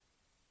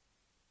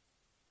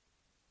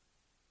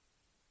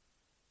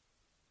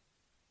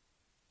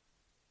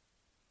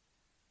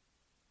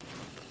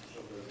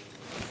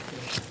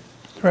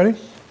Ready?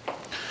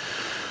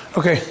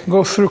 Okay,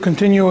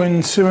 continue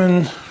in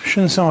סימן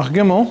Shin Samach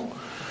Gimel.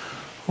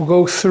 We'll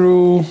go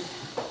through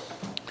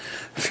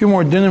a few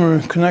more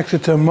dinim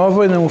connected to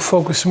Mavoi, and then we'll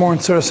focus more on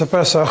Tzeres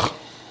HaPesach,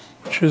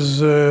 which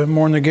is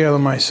more Negei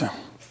L'Maisa.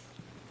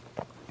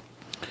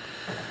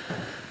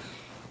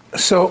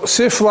 So,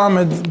 Sif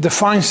Lamed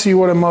defines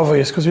what a Mavoi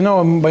is, because by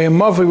a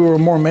Mavoi we were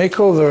more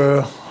Mekel,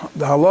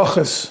 the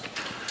halachas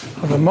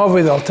of a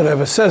Mavoi, the Alter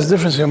Rebbe says, the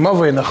difference between a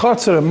Mavoi and a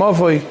וחצר. A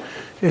Mavoi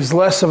is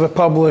less of a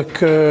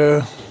public,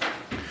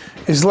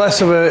 is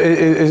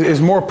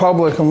more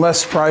public and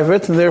less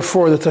private, and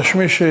therefore the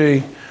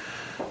tashmishi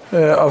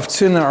of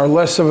tzina are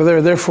less over there,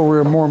 therefore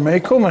we're more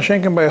mekel.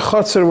 Mashenkin by a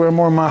וחצר we're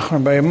more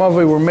machmer. By a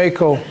Mavoi we're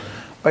mekel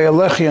by a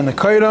lechi and a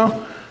kaira.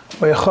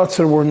 By a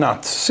וחצר we're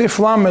not. Sif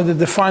Lamed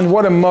defined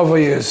what a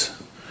Mavoi is.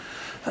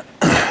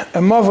 A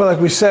Mavoi, like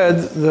we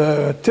said,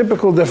 the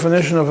typical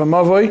definition of a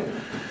Mavoi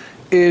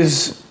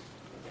is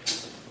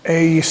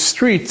a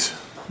street,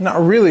 not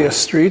really a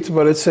street,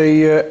 but it's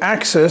a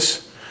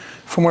access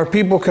from where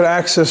people could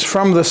access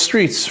from the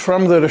streets,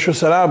 from the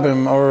Rishus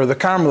Harabim or the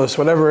Carmelists,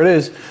 whatever it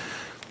is,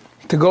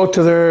 to go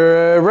to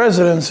their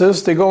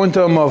residences. They go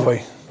into a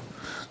Mavoi.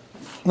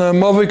 The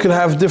Mavoi could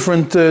have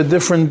different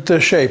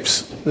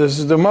shapes.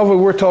 The Mavoi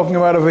we're talking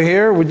about over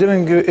here,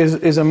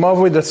 is a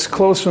Mavoi that's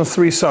closed from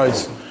three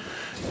sides,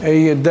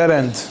 a dead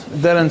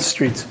end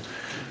street.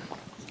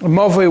 A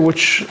Mavoi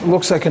which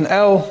looks like an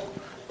L,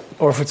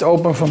 or if it's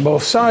open from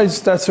both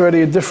sides, that's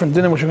already a different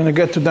dinner, which we're going to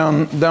get to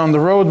down the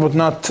road, but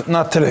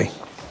not today.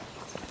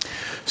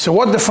 So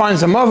what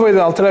defines a Mavoi?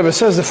 The Alter Rebbe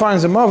says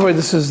defines a Mavoi.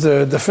 This is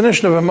the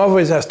definition of a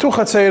Mavoi. It has two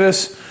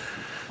chatzeres.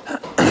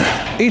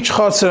 Each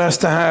chatzer has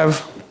to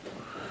have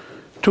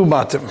two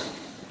batim.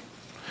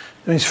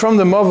 That means from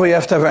the Mavoi you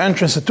have to have an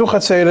entrance to two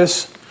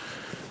chatzeres.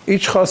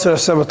 Each chatzer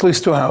has to have at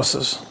least two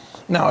houses.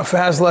 Now, if it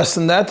has less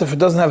than that, if it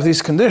doesn't have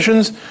these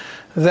conditions,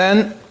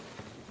 then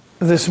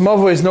this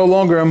Mavoi is no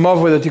longer a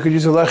Mavoi that you could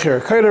use a lechi or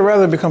a kaira,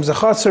 rather it becomes a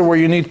chatzer where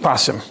you need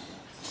pasim.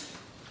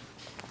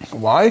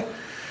 Why?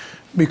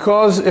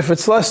 Because if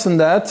it's less than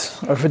that,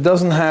 or if it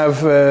doesn't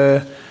have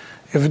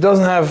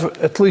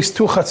at least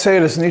two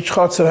chatzeres and each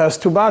chatzer has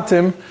two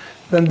batim,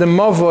 then the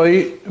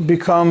Mavoi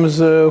becomes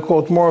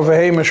called more of a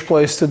hamish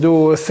place to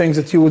do things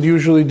that you would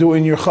usually do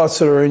in your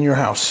chatzer or in your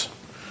house.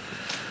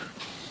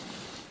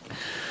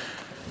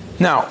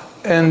 Now,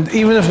 and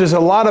even if there's a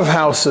lot of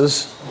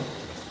houses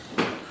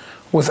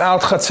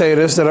without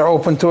chatzeres that are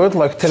open to it,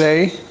 like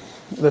today,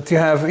 that you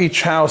have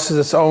each house is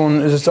its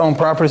own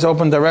property, is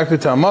open directly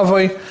to a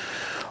Mavoi,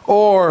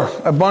 or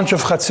a bunch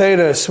of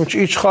chatzeres, which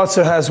each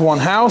chatzer has one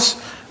house,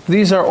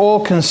 these are all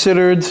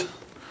considered.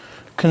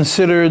 These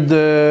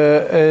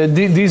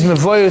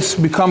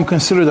Mavois become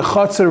considered a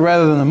chatzer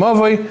rather than a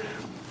Mavoi,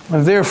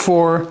 and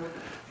therefore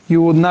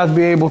you would not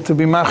be able to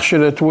be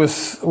machshiret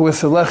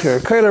with a lechi or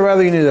kaira.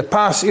 Rather, you need a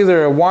pass,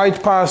 either a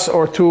wide pass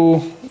or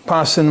two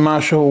pass in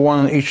mashu, one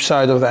on each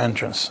side of the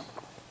entrance.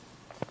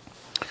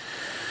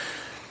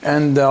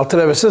 And Alter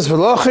Rebbe says,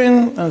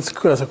 "V'lachin," and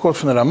that's a quote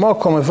from the Ramah,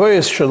 "Kol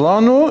mevoyes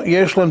shelanu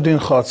yesh lem din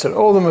chatzer."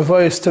 All the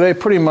mevoyes today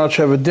pretty much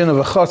have a din of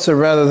a chatzer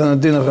rather than a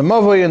din of a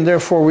Mavoi, and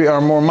therefore we are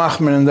more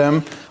machmer in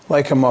them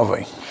like a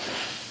Mavoi.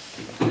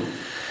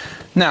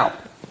 Now,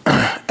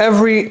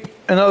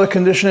 another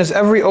condition is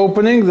every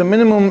opening, the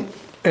minimum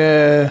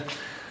din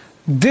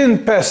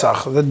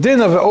Pesach, the din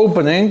of an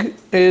opening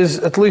is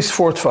at least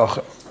 4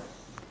 tfachim.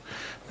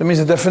 That means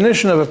the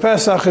definition of a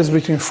Pesach is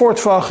between 4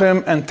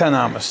 tfachim and 10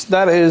 amas.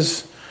 That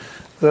is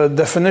the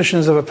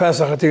definitions of a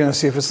Pesach that you're going to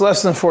see. If it's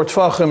less than 4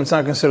 tfachim, it's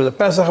not considered a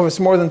Pesach. If it's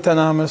more than 10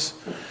 amas,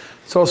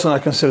 it's also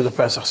not considered a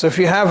Pesach. So if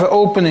you have an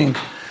opening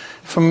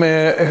from,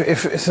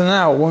 so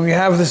now, when we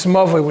have this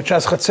Mavoi, which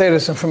has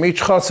chatzeres, and from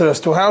each chatzer has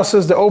two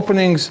houses, the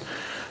openings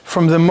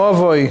from the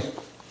Mavoi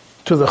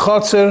to the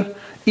chatzer,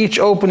 each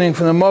opening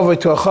from the Mavoi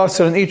to a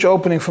chatzer, and each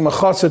opening from a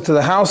chatzer to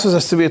the houses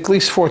has to be at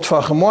least 4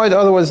 tfachim wide,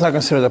 otherwise it's not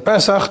considered a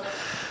Pesach.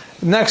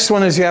 Next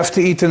one is you have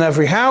to eat in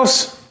every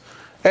house.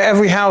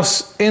 Every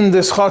house in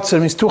this chatzer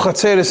means 2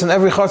 chatzeres, and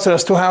every chatzer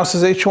has 2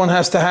 houses. Each one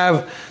has to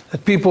have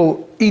that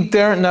people eat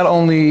there, not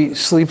only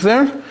sleep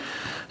there.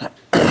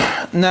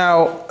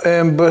 Now,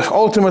 but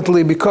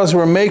ultimately, because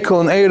we're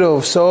mekel and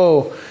eruv,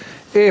 so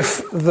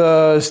if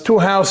there's 2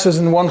 houses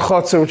in one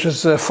chatzer, which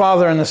is a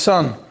father and a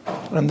son,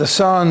 and the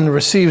son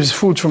receives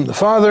food from the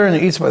father and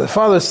he eats by the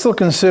father, it's still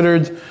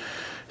considered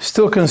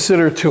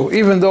 2.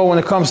 Even though when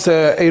it comes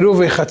to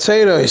eruv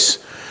chatzeros,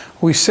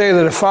 we say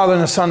that a father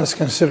and a son is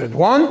considered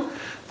 1.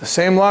 The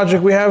same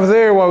logic we have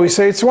there, why we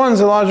say it's 1, is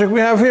the logic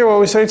we have here, why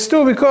we say it's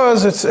 2,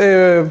 because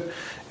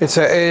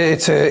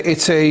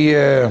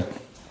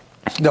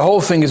the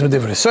whole thing is with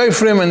different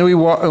seifrim, and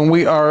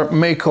we are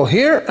mekel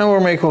here and we're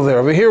mekel there.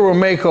 Over here we're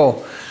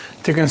mekel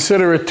to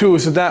consider it 2,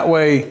 so that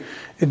way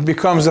it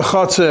becomes a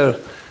chatzer,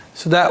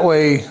 so that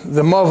way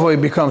the Mavoi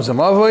becomes a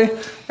Mavoi,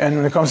 and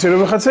when it comes to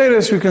the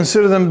chatzeres, we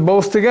consider them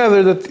both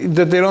together,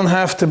 that they don't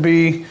have to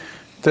be.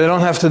 They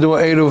don't have to do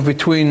an eruv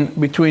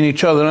between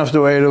each other. They don't have to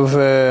do an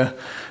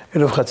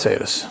eruv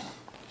chatzeres.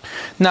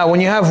 Now,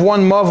 when you have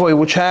one Mavoi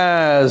which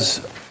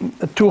has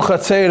two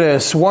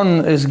chatzeres,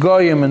 one is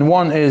goyim and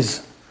one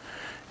is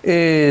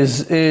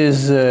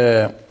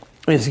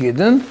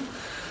Yidden.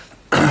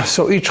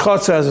 So each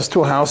chatzer has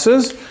two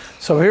houses.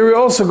 So here we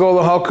also go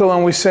lahakal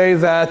and we say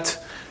that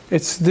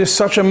it's this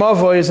such a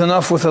mavoi is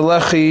enough with a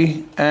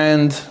lechi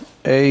and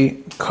a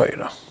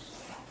kaira.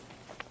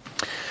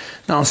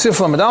 Now in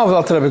Sifla Medal,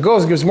 Alter Rebbe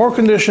goes, gives more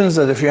conditions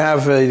that if you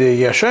have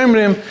the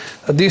Yashemrim,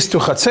 that these two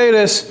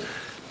chatzeres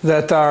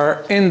that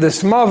are in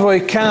this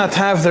mavoi cannot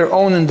have their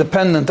own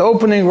independent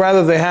opening,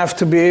 rather they have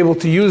to be able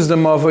to use the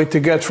mavoi to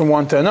get from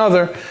one to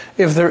another.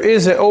 If there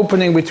is an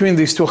opening between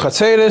these two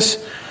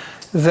chatzeres,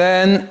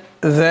 then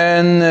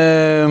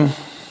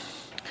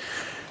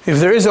if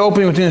there is an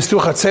opening between these two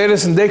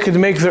chatzeres and they could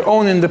make their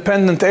own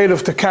independent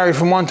eruv to carry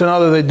from one to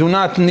another, they do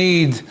not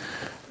need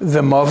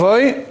the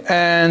mavoi,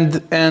 and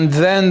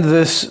then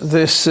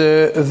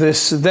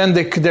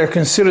they're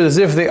considered as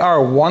if they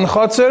are one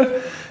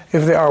chatzer.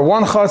 If they are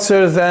one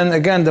chatzer, then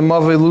again the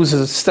mavoi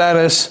loses its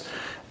status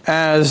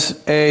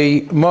as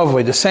a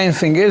mavoi. The same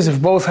thing is if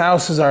both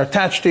houses are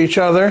attached to each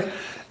other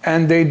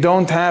and they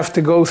don't have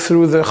to go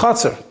through the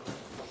chatzer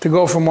to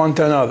go from one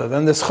to another.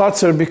 Then this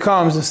chatzer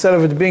becomes, instead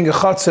of it being a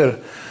chatzer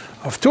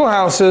of two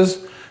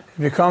houses, it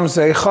becomes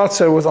a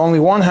chatzer with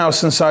only one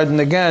house inside, and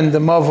again the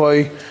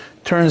mavoi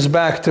turns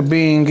back to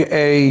being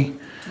a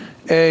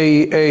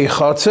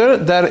chatzer.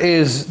 That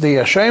is the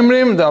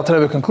Yashemrim. The Alter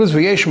Rebbe concludes,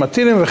 v'yesh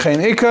matirim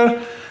v'chein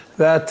ikar,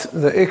 that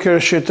the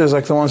ikar shit is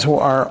like the ones who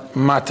are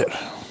matir.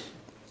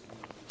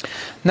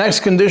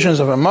 Next conditions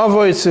of a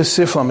mavoi, it says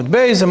Sifla Med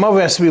Beis, a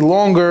mavoi has to be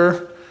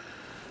longer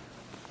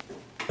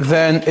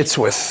than its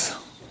width.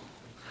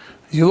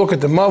 You look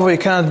at the mavoi,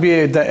 it cannot be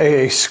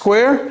a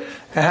square, it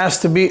has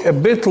to be a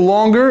bit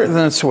longer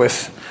than its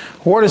width.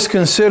 What is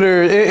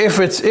considered, if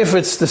it's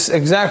this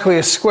exactly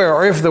a square,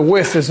 or if the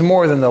width is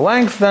more than the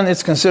length, then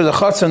it's considered a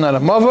chatzer, not a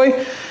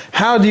mavoi.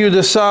 How do you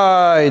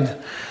decide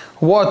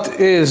what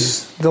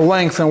is the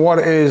length and what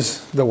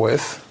is the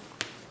width?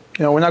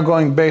 You know, we're not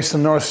going based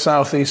on north,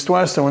 south, east,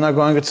 west, and we're not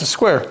going, it's a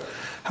square.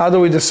 How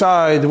do we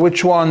decide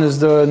which one is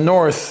the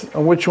north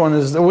and which one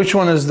is the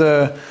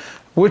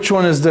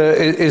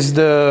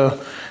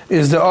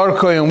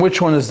arkoi and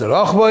which one is the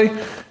rachboi?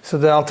 So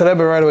the Alter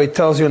Rebbe right away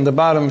tells you in the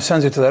bottom,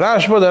 sends you to the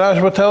Rashba. The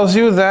Rashba tells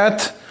you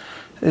that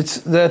the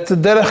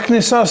derech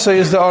knisasa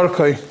is the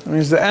arkoi. It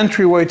means the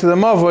entryway to the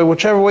mavoi,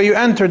 whichever way you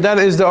enter, that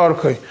is the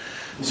arkoi.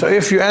 So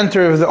if you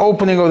enter, if the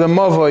opening of the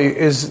mavoi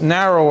is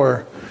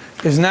narrow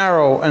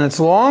and it's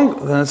long,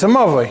 then it's a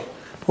mavoi,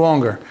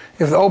 longer.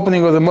 If the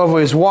opening of the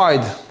mavoi is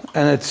wide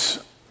and it's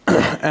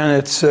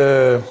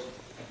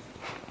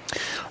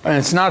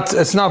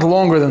not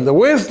longer than the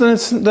width, then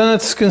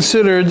it's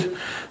considered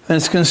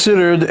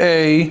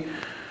a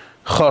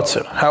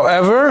chatzer.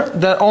 However,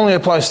 that only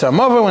applies to a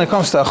mavoi. When it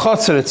comes to a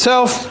chatzer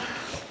itself,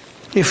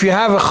 if you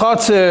have a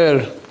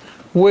chatzer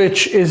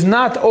which is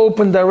not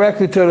open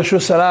directly to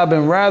Reshus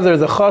Harabim, rather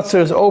the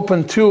chatzer is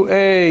open to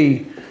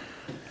a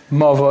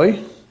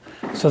mavoi.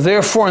 So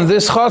therefore, in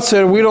this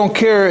chatzer, we don't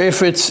care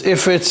if it's even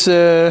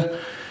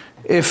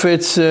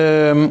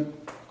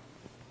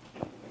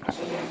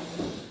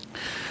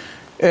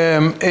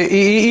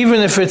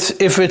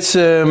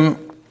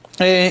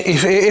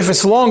if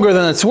it's longer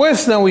than its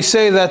width, then we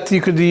say that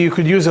you could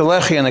use a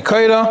lechi and a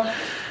kaira.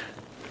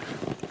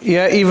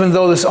 Yeah, even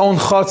though this own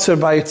chatzer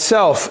by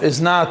itself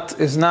is not,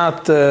 even though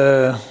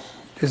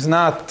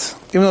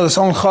this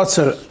own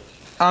chatzer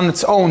on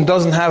its own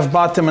doesn't have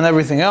bottom and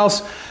everything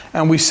else,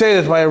 and we say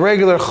that by a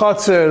regular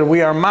chatzer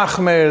we are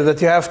machmer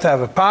that you have to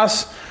have a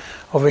pas.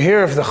 Over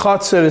here, if the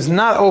chatzer is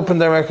not open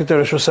directly to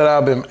Reshus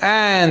Harabim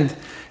and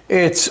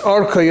it's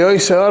arka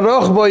yoyse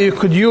arochba, you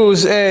could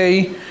use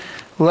a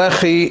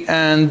lechi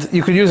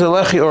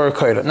or a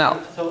kaira. Now,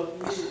 so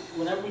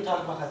whenever we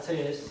talk about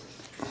chatzeres,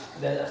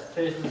 that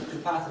chatzeres means two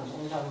passes, we're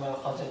only talking about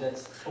a chatzer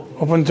that's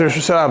open to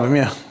Reshus Harabim,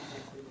 yeah.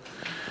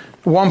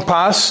 One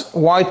pass,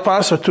 wide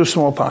pass, or two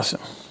small passes.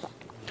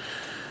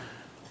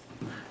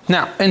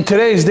 Now, in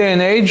today's day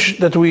and age,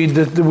 that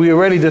we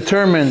already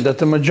determined that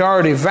the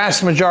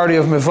vast majority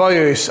of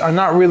mevoyos are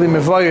not really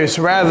mevoyos,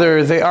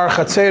 rather they are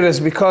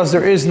chatzeres because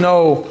there is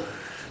no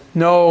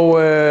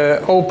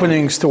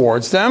openings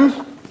towards them.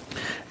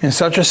 In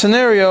such a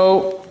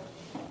scenario,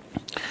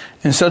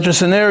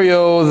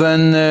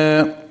 then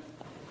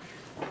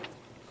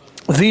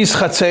these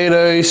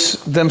chatzeres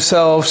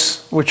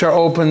themselves, which are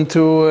open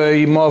to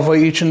a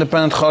mavoi, each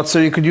independent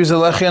chatzer, you could use a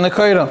lechi and a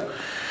kaira.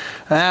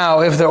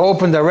 Now, if they're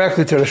open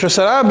directly to Reshus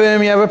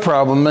Harabim, you have a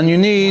problem, and you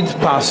need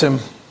pasim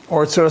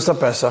or tzuras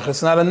Pesach.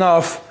 It's not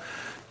enough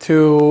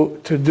to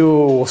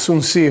do. We'll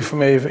soon see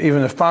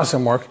even if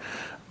pasim work,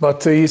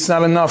 but it's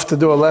not enough to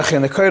do a lechi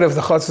and a kaira if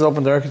the chatz is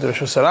open directly to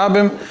Reshus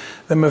Harabim.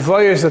 The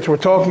mevoyos that we're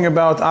talking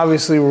about,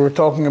 obviously, we're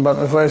talking about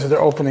mevoyos that their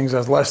openings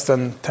as less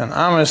than 10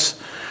 amas,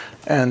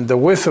 and the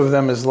width of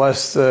them is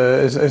less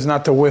is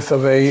not the width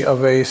of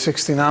a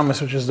 16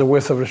 amas, which is the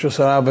width of Reshus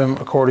Harabim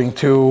according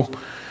to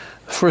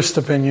first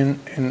opinion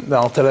in the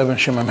Alter Rebbe and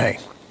Shimon Hay.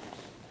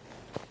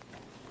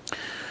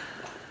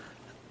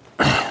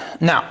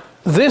 Now,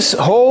 this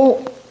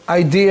whole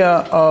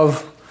idea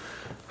of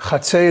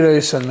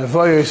chatzeres and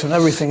mevoyos and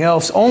everything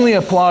else only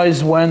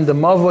applies when the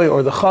mavoi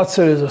or the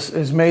chatzer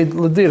is made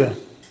l'dira.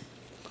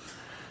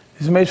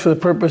 It's made for the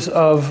purpose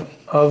of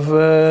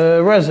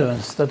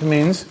residence. That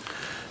means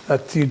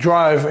that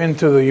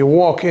you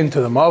walk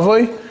into the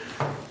mavoi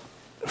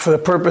for the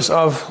purpose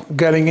of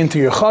getting into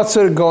your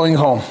chatzer, going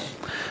home.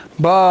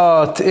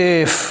 But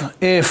if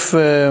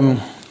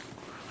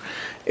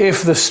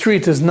the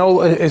street is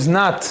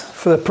not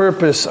for the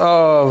purpose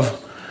of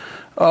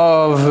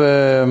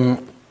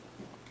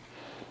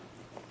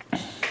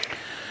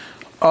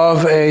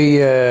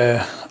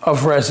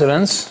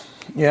residence,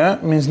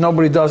 it means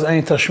nobody does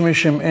any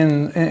tashmishim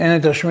in any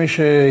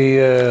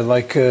tashmishi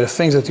like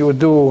things that you would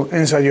do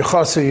inside your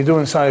chatzer, you do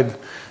inside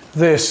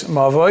this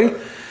mavoi.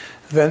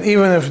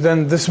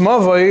 Then this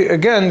mavoi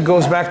again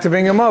goes back to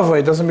being a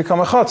mavoi. It doesn't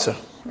become a chatzer,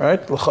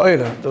 right?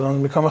 L'cha'ira, it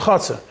doesn't become a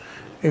chatzer.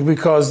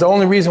 Because the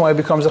only reason why it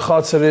becomes a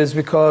chatzer is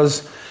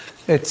because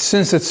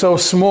since it's so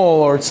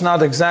small, or it's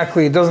not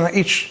exactly, it doesn't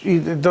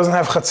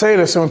have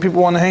chatzeres, so when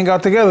people want to hang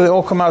out together, they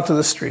all come out to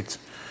the street.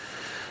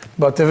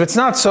 But if it's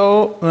not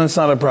so, then it's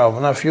not a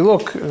problem. Now, if you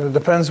look, it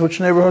depends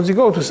which neighborhoods you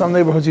go to. Some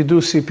neighborhoods you do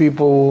see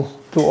people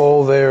do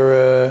all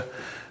their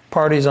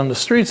parties on the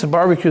streets, and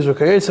barbecues,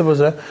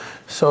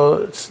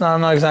 so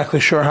I'm not exactly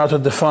sure how to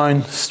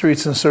define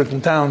streets in certain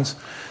towns,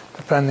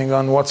 depending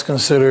on what's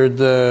considered,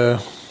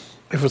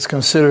 if it's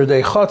considered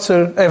a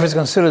chatzer, if it's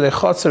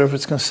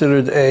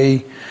considered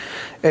a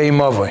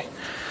mavoi.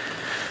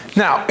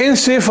 Now, in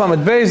Sif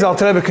Lamed Beis, the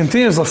Alter Rebbe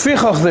continues,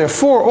 Lafichach,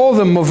 therefore, all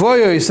the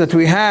mavoyos that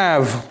we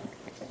have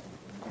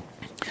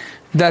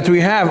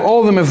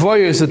all the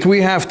mevoyos that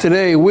we have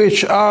today,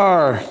 which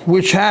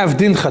have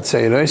din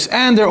chatzeres,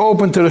 and they're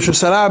open to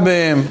Reshus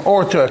Harabim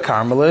or to a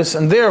Carmelis,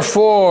 and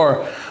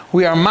therefore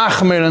we are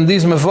machmir on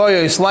these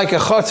mevoyos like a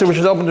chatzer which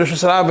is open to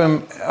Reshus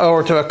Harabim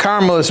or to a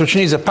Carmelis which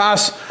needs a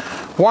pass,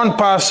 one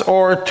pass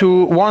or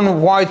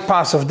one wide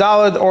pass of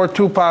Daled or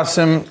two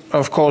passim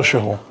of Kol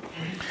Shehu.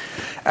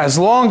 As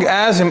long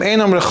as im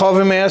einam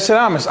rechavim me'aser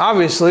ames,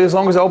 obviously, as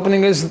long as the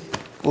opening is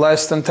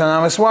less than 10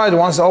 ames wide,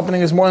 once the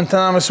opening is more than 10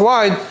 ames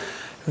wide,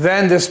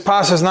 then this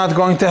pass is not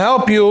going to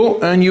help you,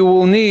 and you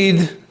will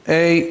need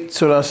a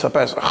tzuras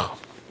HaPesach.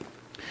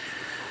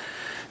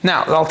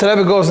 Now, the Alter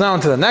Rebbe goes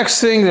down to the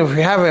next thing. If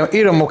we have an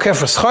ir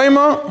mukefes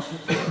chayma,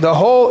 the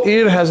whole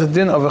ir has a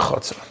din of a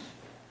chotzer.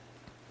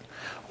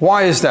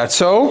 Why is that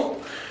so?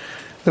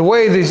 The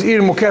way these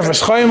ir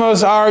mukefes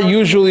chaymas are,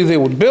 usually they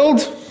would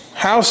build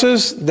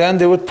houses, then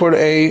they would put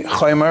a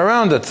chayma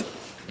around it.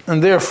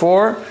 And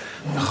therefore,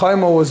 the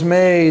chayma was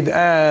made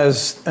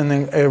as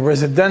a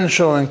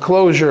residential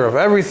enclosure of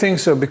everything,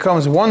 so it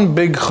becomes one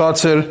big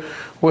chatzer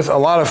with a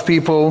lot of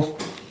people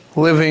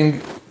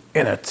living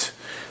in it.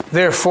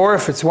 Therefore,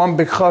 if it's one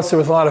big chatzer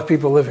with a lot of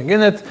people living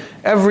in it,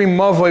 every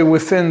mavoi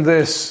within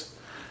this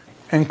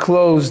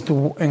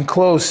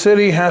enclosed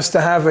city has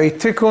to have a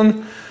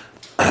tikkun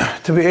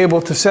to be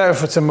able to say,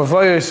 if it's a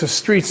mavoi, it's the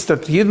streets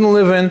that Yidden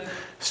live in,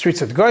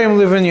 streets that Goyim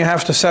live in, you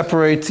have to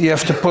separate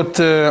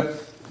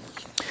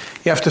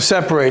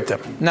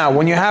them. Now,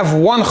 when you have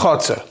one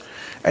chatzer,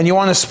 and you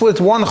want to split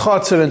one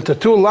chatzer into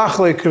two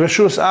lachlik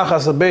reshus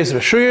achas abeis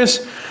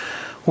reshuyas,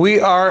 we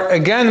are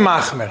again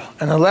machmer,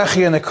 and a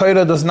lechi and a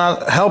koira does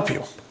not help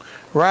you.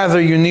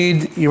 Rather, you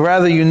need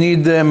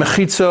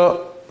mechitza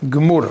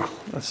gemura.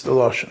 That's the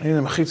lashon. You need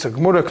a mechitza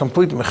gemura,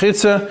 complete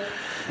mechitza,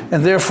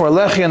 and therefore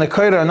lechi and a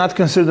koira are not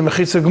considered a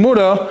mechitza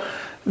gemura.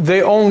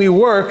 They only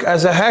work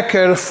as a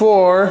heker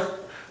for,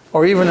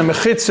 or even a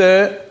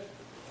mechitza,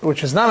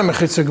 which is not a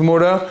mechitza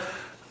gemura,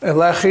 a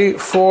lechi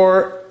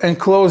for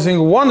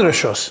enclosing one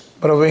reshus.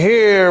 But over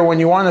here, when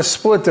you want to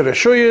split the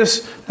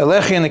reshuyas, a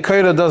lechi and a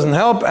koira doesn't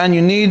help, and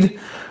you need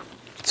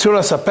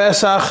tzuras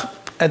HaPesach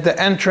at the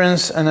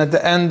entrance and at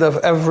the end of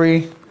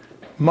every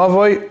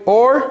mavoi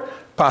or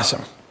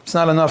pasam. It's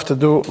not enough to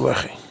do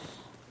lechi.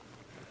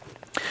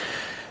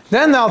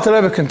 Then the Alter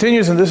Rebbe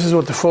continues, and this is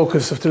what the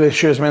focus of today's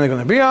shir is mainly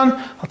going to be on.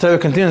 Alter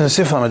Rebbe continues in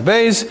Sif Lamed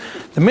Beis.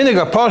 The minig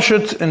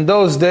HaPashut in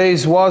those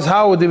days was,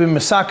 how would they be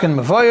mesaken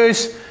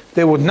mavoyos?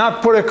 They would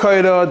not put a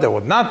koira, they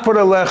would not put a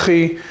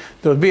lechi.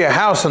 There would be a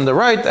house on the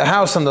right, a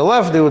house on the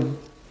left. They would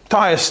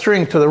tie a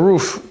string to the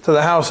roof, to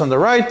the house on the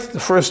right, the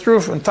first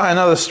roof, and tie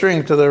another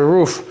string to the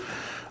roof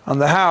on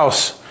the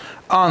house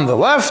on the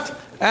left,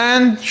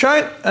 and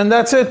shine, and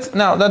that's it.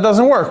 Now, that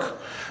doesn't work.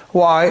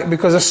 Why?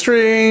 Because a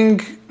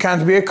string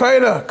can't be a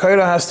koira.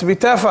 Koira has to be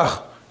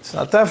tefach. It's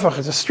not tefach,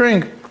 it's a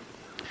string.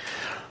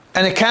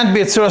 And it can't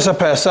be a tzuras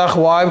HaPesach.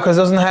 Why? Because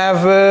it doesn't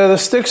have the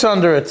sticks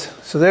under it.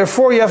 So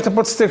therefore, you have to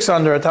put sticks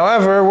under it.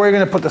 However, where are you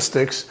going to put the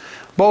sticks?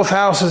 Both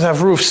houses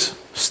have roofs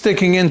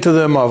sticking into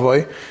the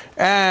mavoi.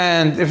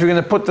 And if you're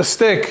going to put the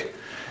stick,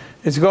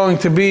 the stick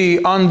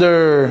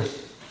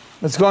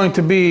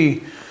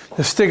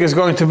is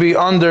going to be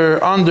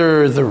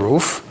under the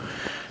roof.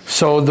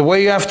 So the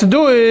way you have to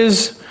do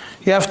is,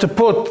 you have to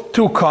put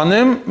two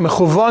konim,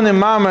 mechuvanim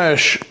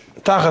mamesh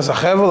tachas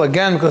hachevel,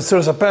 again, because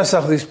tzuras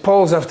HaPesach, these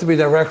poles have to be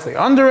directly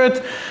under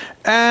it,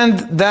 and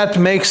that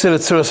makes it a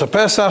tzuras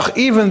HaPesach,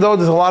 even though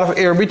there's a lot of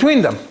air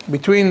between them,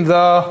 between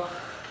the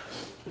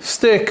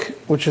stick,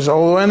 which is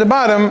all the way on the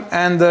bottom,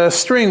 and the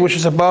string, which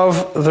is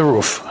above the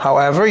roof.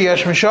 However,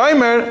 Yesh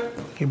Mishoimer,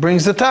 he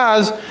brings the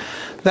Taz,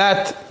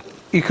 that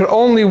it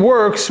only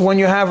works when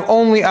you have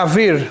only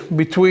avir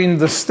between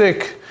the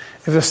stick.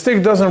 If the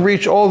stick doesn't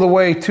reach all the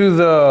way to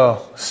the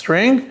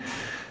string,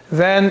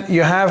 then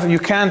you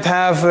can't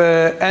have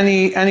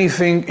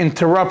anything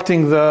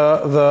interrupting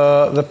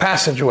the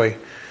passageway,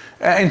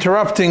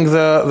 interrupting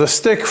the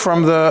stick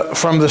from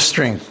the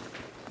string.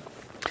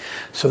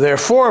 So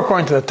therefore,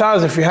 according to the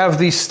Taz, if you have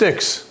these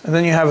sticks, and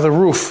then you have the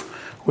roof,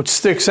 which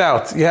sticks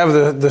out, you have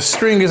the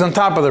string is on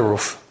top of the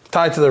roof,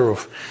 tied to the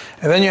roof,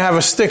 and then you have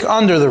a stick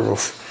under the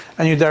roof,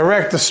 and you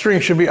direct the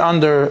stick should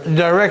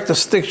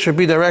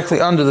be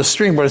directly under the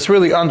string, but it's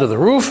really under the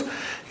roof.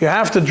 You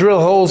have to drill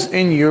holes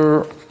in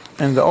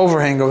the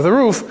overhang of the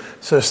roof,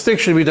 so the stick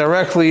should be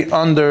directly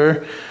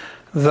under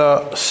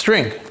the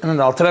string. And then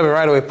the Alter Rebbe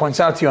right away points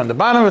out to you on the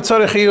bottom of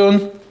Tzarech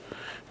Iyun,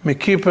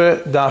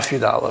 Mekipe Daf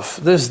Yud Aleph.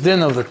 This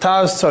din of the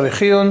Taz Tzarech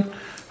Iyun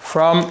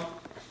from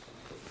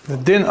the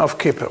din of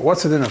Kippur.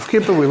 What's the din of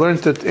Kippur? We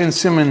learned it in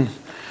Siman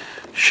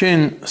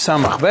Shin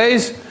Samach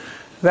Beis,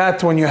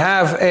 that when you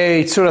have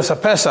a Tzuras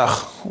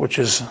HaPesach, which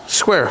is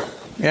square,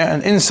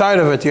 and inside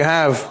of it you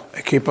have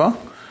a kippah,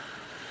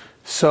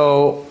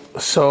 so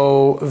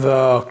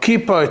the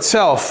kippah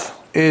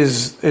itself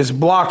is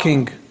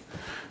blocking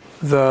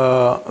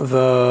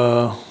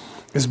the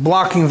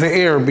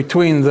air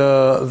between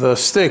the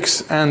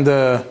sticks and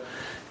the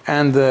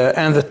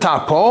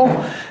top pole,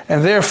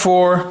 and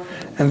therefore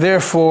over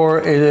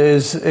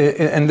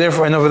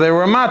there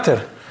we're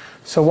mater.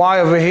 So why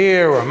over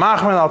here we're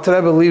machmer? Alter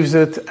Rebbe leaves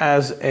it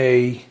as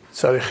a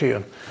tzarech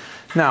iyun.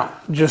 Now,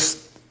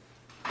 just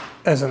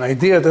as an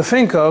idea to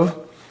think of,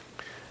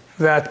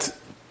 that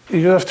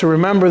you have to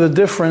remember the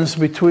difference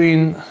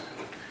between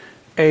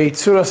a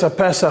tzuras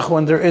HaPesach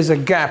when there is a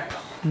gap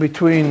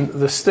between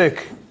the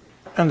stick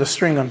and the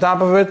string on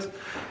top of it,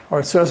 or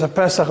a tzuras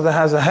HaPesach that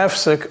has a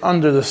hefsek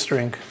under the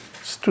string.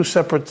 It's two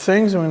separate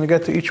things, and we're going to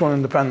get to each one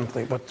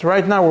independently. But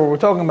right now what we're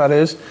talking about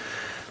is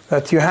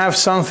that you have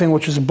something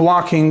which is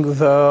blocking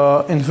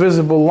the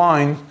invisible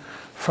line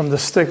from the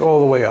stick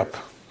all the way up.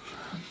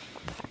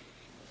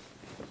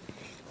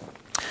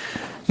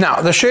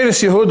 Now, the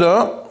Sheiras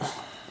Yehuda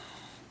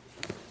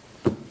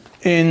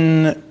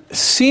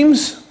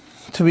seems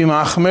to be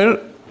machmir,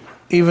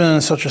 even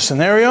in such a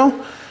scenario.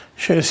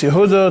 Sheiras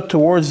Yehuda,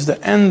 towards the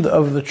end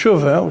of the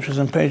tshuva, which is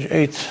on page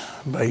 8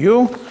 by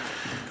you,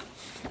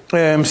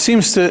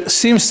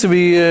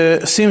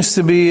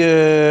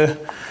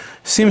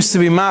 seems to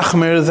be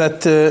machmir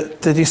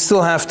that you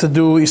still have to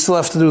do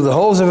the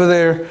holes over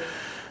there.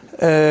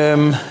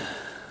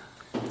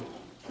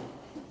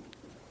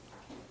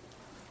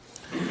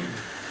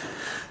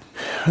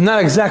 I'm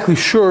not exactly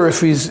sure if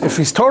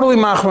he's totally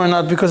machmir or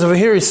not, because over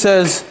here he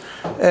says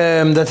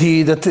that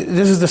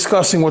this is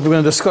discussing what we're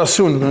going to discuss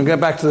soon. We're going to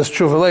get back to this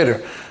tshuva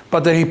later.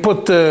 But that he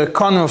put the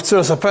konim of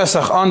Tzuras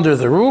HaPesach under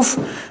the roof,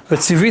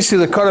 v'tzivisi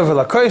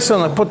l'karev v'lakaisa,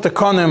 and I put the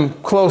konim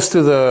close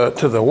to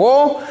the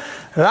wall.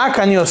 Rak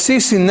an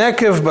yosisi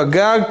nekev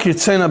bagag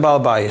kirtzena bal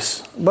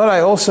bayis. But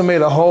I also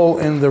made a hole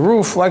in the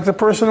roof, like the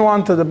person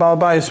wanted, the bal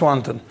bayis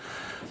wanted.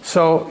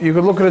 So you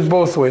could look at it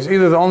both ways.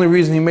 Either the only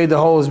reason he made the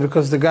hole is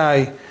because the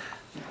guy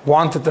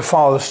wanted to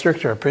follow the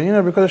stricter opinion,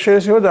 or because the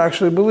Sheiras Yehuda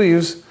actually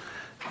believes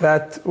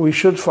that we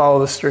should follow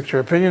the stricter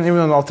opinion, even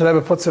though Alter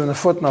Rebbe puts it in the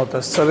footnote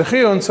as tzarech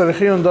iyun. Tzarech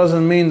iyun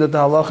doesn't mean that the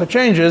halacha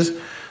changes.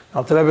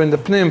 Alter Rebbe in the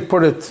Pnim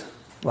put it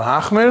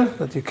lahachmir,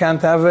 that you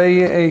can't have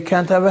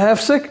a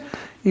hefsek,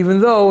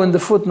 even though in the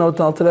footnote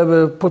Alter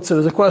Rebbe puts it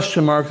as a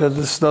question mark, that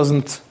this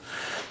doesn't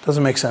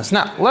make sense.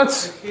 Now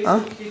let's. Keep it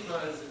under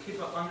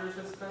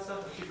Tzuras HaPesach,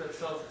 or keep it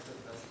itself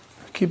Tzuras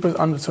HaPesach? Keep it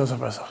under Tzuras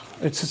HaPesach.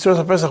 It's Tzuras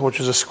HaPesach,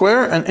 which is a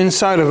square, and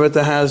inside of it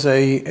has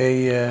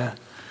a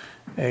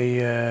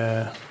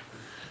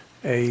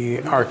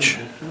arch.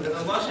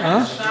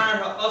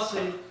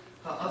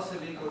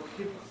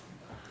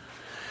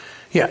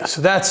 Yeah,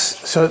 so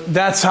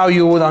that's how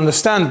you would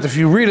understand it. If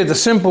you read it the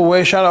simple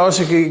way, Shara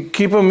Osi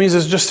Kippah means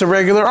it's just a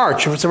regular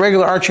arch. If it's a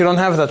regular arch, you don't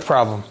have that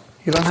problem.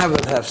 You don't have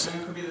that hefs. It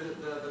could be the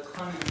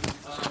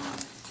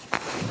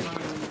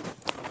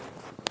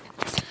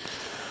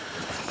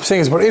Thing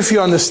is, but if you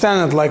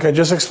understand it like I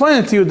just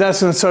explained it to you,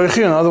 that's in tzarech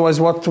iyun. Otherwise,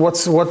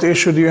 what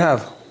issue do you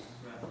have?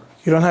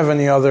 You don't have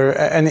any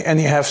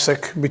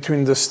hefsek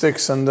between the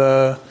sticks and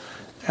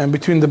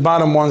between the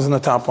bottom ones and the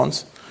top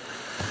ones.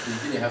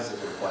 Did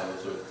hefsek apply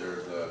also if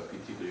there's a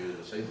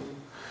particular satan?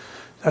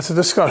 That's a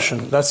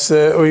discussion. That's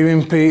or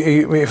even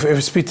if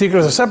it's particular,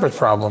 is a separate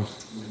problem.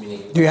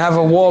 Meaning, do you have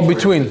a wall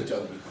between?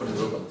 You put a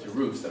rope on two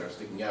roofs that are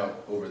sticking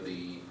out over the.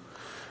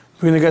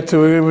 That's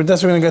what we're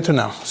going to get to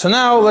now. So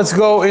now let's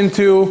go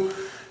into.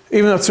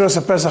 Even though Tzuras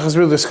HaPesach is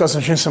really discussed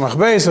in Shin Samach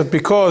Beis, but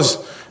because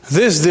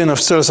this din of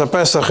Tzuras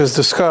HaPesach is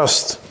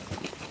discussed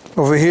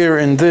over here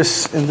in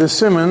this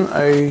Siman,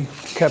 I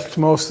kept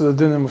most of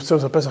the dinim of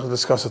Tzuras HaPesach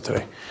discussed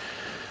today.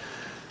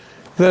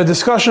 The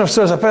discussion of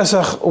Tzuras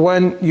HaPesach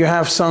when you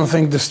have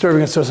something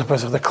disturbing at Tzuras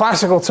HaPesach. The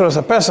classical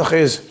Tzuras HaPesach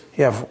is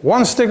you have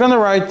one stick on the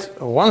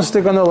right, one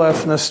stick on the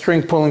left, and a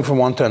string pulling from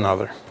one to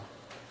another.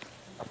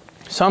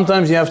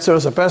 Sometimes you have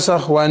Tzuras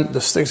HaPesach when the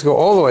sticks go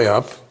all the way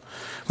up,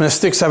 when the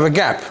sticks have a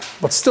gap.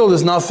 But still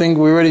there's nothing,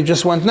 we already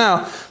just went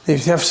now,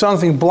 if you have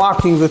something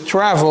blocking the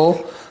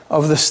travel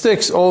of the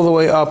sticks all the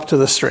way up to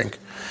the string.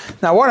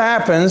 Now what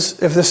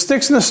happens if the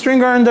sticks and the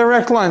string are in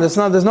direct line? There's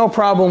no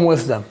problem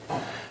with them.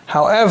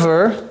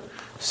 However,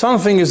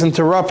 something is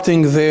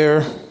interrupting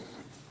this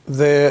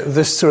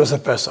Tzuras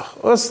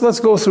HaPesach. Let's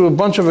go through a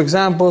bunch of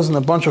examples and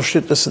a bunch of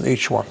shittas in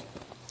each one.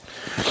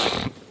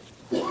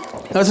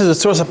 This is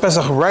the Tzuras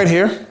HaPesach right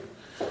here.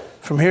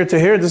 From here to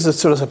here, this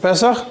is the Tzuras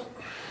HaPesach.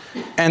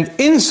 And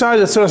inside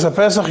the Tzuras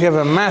HaPesach, you have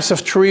a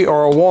massive tree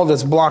or a wall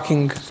that's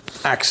blocking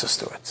access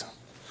to it.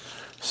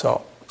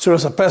 So,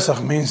 Tzuras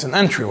HaPesach means an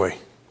entryway.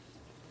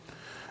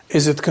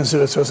 Is it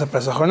considered Tzuras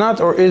HaPesach or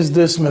not? Or is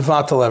this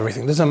mevatel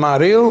everything? This is a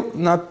Maril,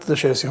 not the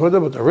Sheres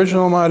Yehuda, but the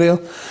original Maril.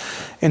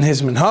 In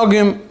his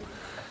Minhagim,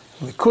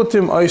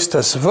 Likutim Ois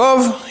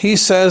Tesvav, he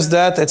says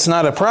that it's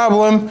not a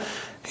problem.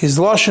 His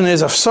lashon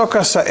is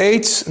Afsoka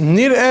Sa'etz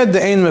Nir'ed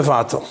De'ein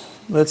Mevatel.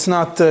 That's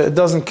not, it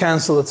doesn't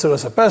cancel the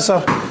Tzuras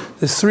HaPesach.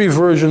 There's three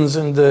versions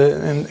in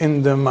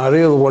the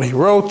Maril, what he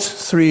wrote,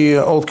 three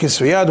old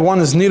Kisviyad.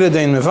 One is Nir'ed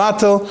De'ein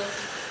Mevatel,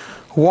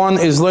 one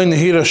is Lo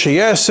Nehira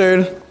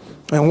Sheyeser,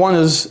 and one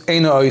is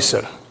Eina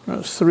Oiser.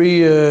 There's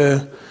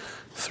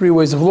three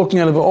ways of looking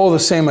at it, but all the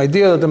same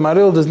idea, that the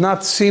Maril does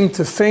not seem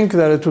to think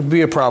that it would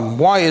be a problem.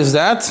 Why is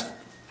that?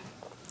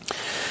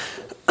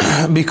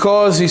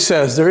 Because he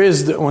says, there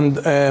is, when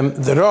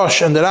the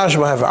Rosh and the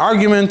Rashba have an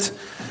argument,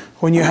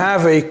 when you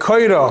have a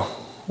koira,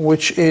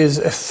 which is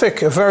a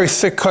very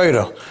thick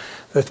koira,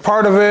 that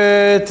part of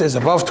it is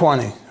above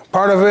 20,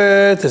 part of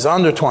it is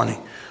under 20.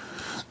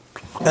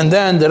 And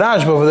then the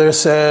Rashba over there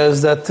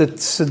says that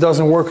it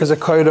doesn't work as a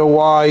koira.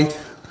 Why?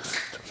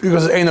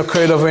 Because it ain't a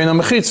koira of a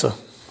mechitza.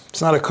 It's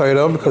not a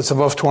koira because it's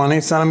above 20.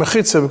 It's not a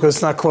mechitza because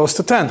it's not close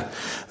to 10.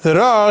 The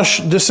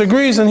Rosh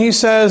disagrees and he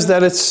says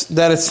that it's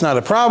not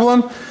a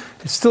problem.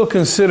 It's still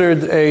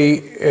considered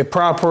a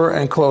proper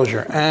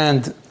enclosure.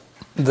 And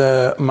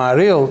the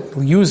Maril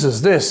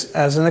uses this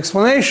as an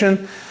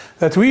explanation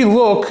that we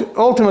look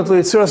ultimately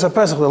at Tzuras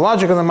HaPesach. The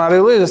logic of the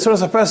Maril is that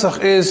Tzuras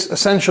HaPesach is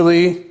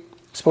essentially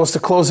supposed to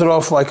close it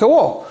off like a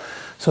wall.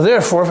 So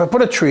therefore, if I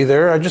put a tree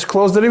there, I just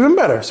closed it even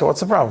better. So what's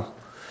the problem?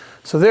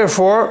 So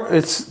therefore,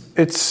 it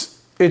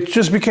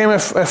just became a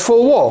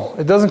full wall.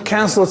 It doesn't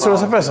cancel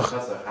Tzuras HaPesach.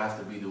 It has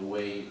to be the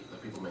way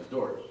that people make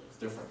doors. It's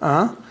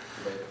different.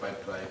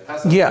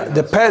 Yeah,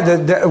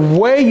 the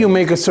way you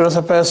make a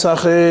Tzuras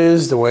HaPesach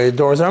is the way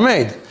doors are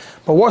made.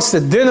 But what's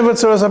the din of a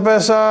Tzuras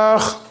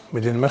HaPesach? We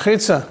did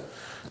mechitza.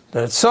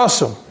 That it's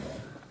sasum.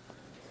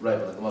 Right,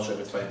 but the Moshe, if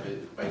it's by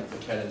the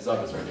Ken and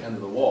Zav, it's right at the end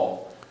of the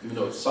wall, even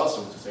though it's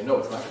sasum, to say no,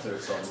 it's not considered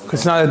sasum.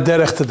 It's not a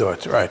derech to do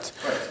it, right.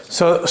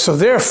 So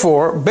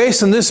therefore,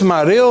 based on this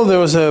Maril, there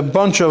was a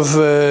bunch of,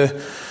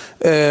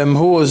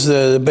 who was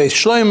the Beis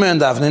Shloime,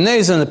 and Avnei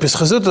Nezen, the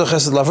Pischazut, the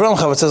Chesed Lavron,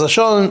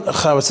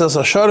 Chavatzel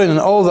Hasharin, and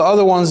all the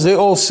other ones, they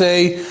all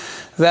say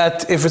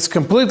that if it's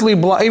completely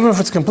blocked, even if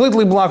it's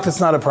completely blocked, it's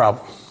not a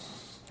problem.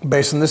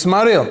 Based on this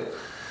Maril.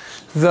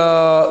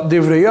 The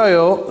Divrei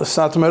Yoel, the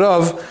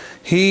Satmarov,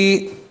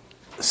 he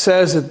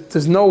says that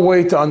there's no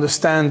way to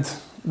understand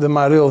the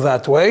Maril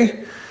that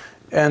way,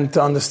 and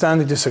to understand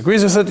he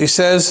disagrees with it. He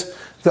says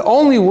the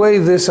only way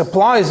this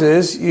applies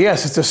is,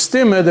 yes, it's a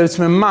stimmer that it's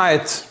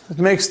memayit, it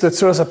makes the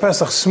Tzuras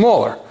HaPesach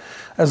smaller,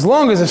 as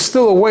long as there's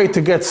still a way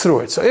to get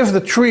through it. So if the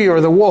tree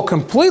or the wall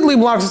completely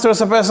blocks the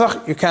Tzuras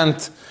HaPesach, you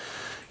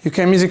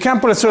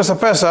can't put a Tzuras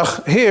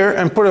HaPesach here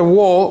and put a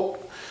wall.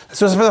 The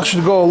Tzuras HaPesach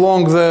should go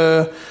along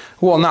the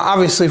wall. Now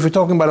obviously if you're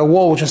talking about a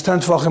wall which is 10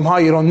 tefachim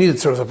high, you don't need a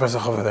Tzuras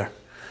HaPesach over there.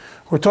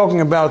 We're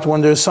talking about when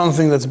there's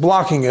something that's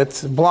blocking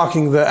it,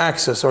 blocking the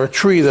access, or a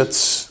tree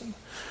that's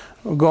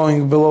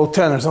going below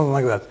 10 or something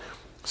like that.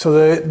 So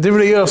the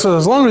Divrei Yoel says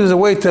as long as there's a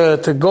way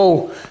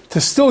to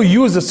still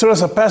use the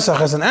Tzuras HaPesach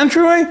as an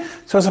entryway,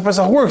 Tzuras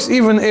HaPesach works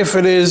even if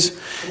it is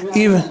How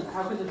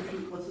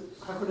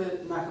could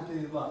it not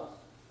completely block?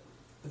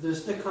 If there's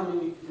a stick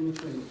coming in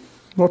between.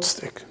 What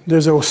stick?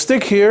 There's a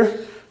stick here,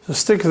 there's a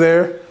stick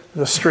there,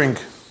 there's a string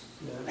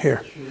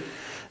here.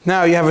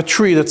 Now you have a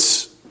tree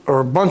or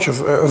a bunch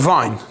of, a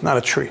vine, not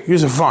a tree.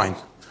 Here's a vine.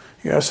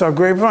 You guys saw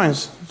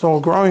grapevines. It's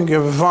all growing.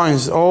 You have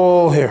vines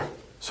all here,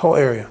 this whole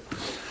area.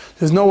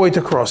 There's no way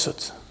to cross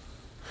it.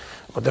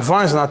 But the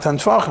vines are not 10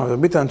 tefachim. If they'll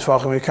be 10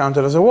 tefachim, you count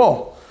it as a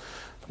wall.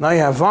 But now you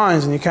have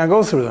vines and you can't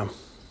go through them.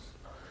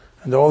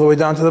 And they're all the way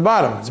down to the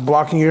bottom. It's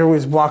blocking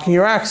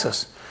your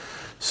access.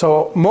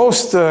 So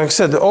most, like I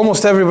said,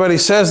 almost everybody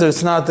says that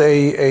it's not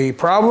a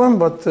problem,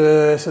 but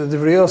so the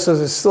Divrei Yoel says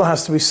it still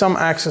has to be some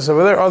access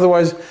over there.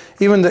 Otherwise,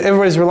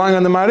 everybody's relying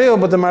on the Maril,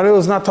 but the Maril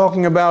is not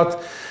talking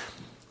about,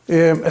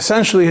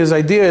 essentially his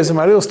idea is the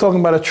Maril is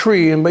talking about a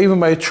tree, and even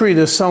by a tree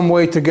there's some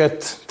way to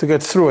get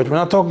through it. We're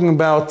not talking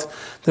about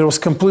that it was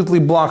completely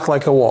blocked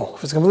like a wall.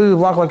 If it's completely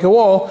blocked like a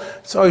wall,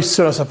 it's Ois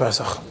Tzuras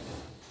HaPesach.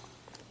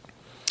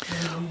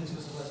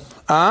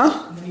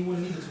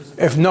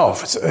 If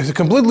it's a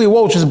completely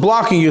wall which is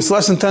blocking you, it's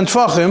less than 10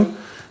 tfachim,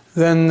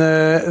 then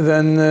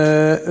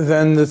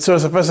the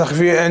tzuras HaPesach,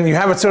 and you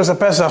have a tzuras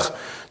HaPesach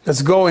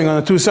that's going on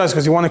the two sides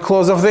because you want to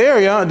close off the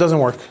area, it doesn't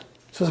work.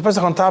 Tzuras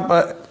HaPesach on top,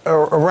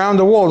 around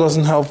the wall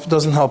doesn't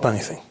help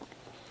anything.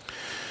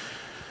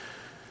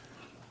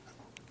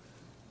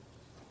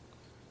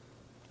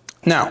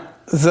 Now,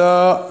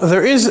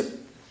 there is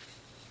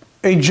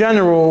a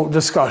general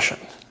discussion.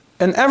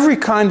 In every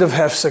kind of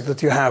hefsek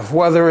that you have,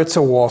 whether it's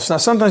a wall, now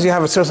sometimes you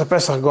have a tzuras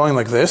HaPesach going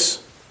like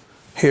this,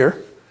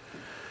 here.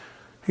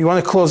 You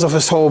want to close off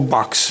this whole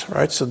box,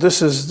 right? So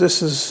this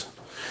is,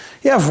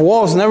 you have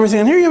walls and everything,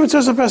 and here you have a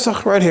tzuras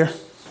HaPesach right here.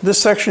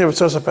 This section you have a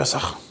tzuras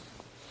HaPesach.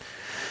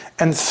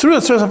 And through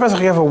the tzuras HaPesach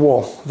you have a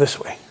wall this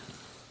way.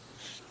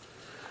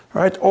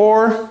 Right?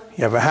 Or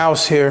you have a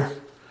house here,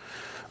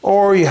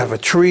 or you have a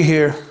tree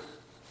here.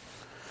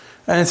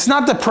 And it's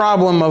not the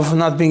problem of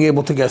not being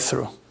able to get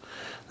through.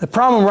 The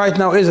problem right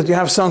now is that you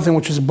have something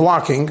which is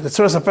blocking. The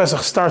tzuras HaPesach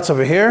starts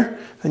over here,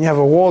 then you have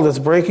a wall that's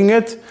breaking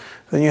it,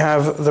 then you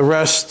have the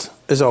rest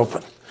is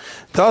open.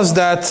 Does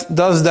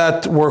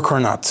that work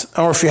or not?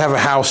 Or if you have a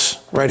house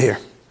right here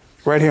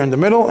in the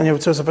middle, and you have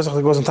a tzuras HaPesach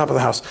that goes on top of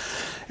the house.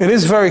 It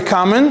is very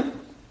common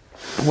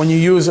when you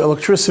use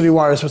electricity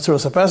wires for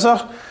tzuras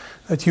HaPesach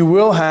that you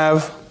will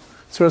have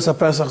tzuras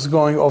HaPesachs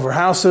going over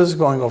houses,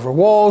 going over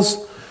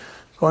walls,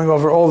 going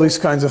over all these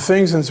kinds of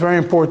things, and it's very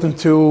important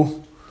to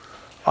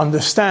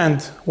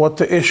understand what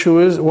the issue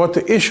is, what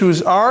the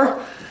issues are,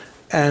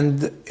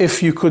 and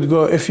if you could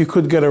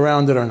get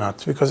around it or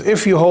not. Because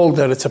if you hold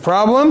that it's a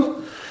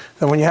problem,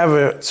 then when you have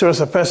a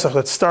tzuras HaPesach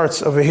that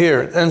starts over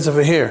here, ends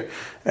over here,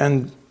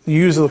 and you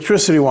use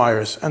electricity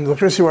wires, and the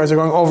electricity wires are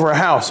going over a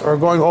house or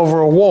going over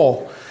a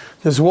wall,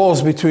 there's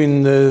walls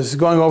between, there's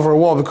going over a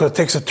wall because it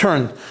takes a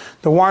turn.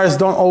 The wires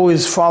don't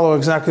always follow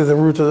exactly the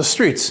route of the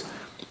streets.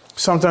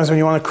 Sometimes when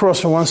you want to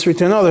cross from one street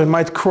to another, it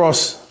might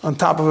cross on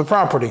top of a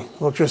property,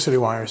 electricity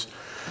wires.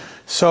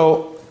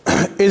 So,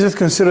 is it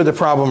considered a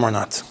problem or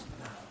not?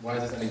 Why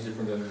is this any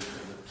different than the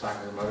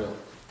soccer and Mario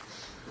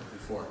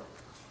before?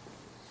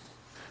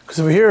 Because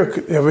over here,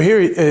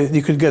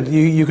 you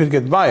could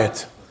get by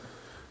it.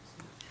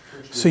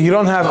 So you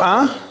don't have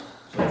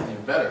So it's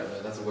even better.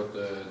 That's what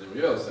the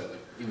real said. Like,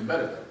 even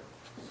better. Then.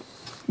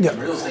 Yeah.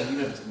 The real saying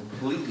even if it's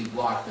completely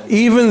blocked. Then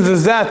even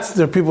that,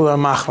 there are people that are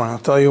machman. I'll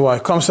tell you why.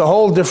 It comes to a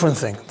whole different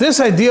thing. This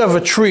idea of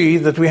a tree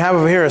that we have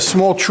over here, a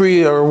small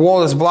tree or a wall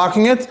that's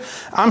blocking it.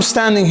 I'm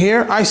standing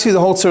here. I see the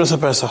whole tzuras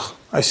HaPesach.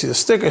 I see the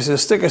stick. I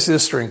see the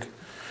string.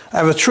 I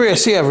have a tree. I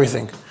see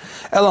everything.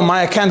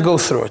 Elamai, I can't go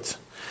through it.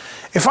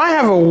 If I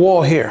have a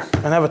wall here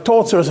and I have a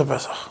tall tzuras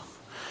HaPesach,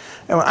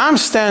 and when I'm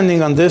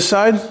standing on this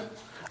side,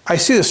 I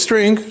see the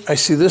string. I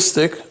see this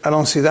stick. I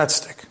don't see that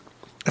stick.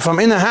 If I'm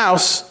in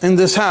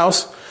this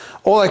house,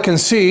 all I can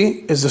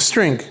see is the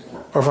string.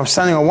 Or if I'm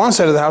standing on one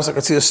side of the house, I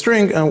can see the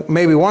string and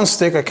maybe one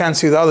stick, I can't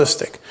see the other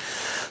stick.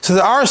 So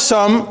there are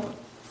some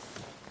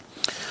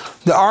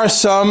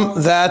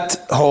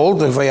that hold,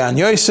 the Vayan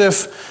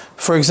Yosef,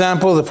 for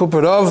example, the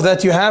Puparov,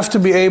 that you have to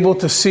be able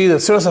to see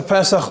that tzuras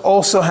HaPesach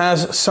also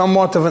has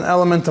somewhat of an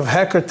element of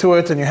heker to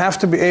it, and you have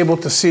to be able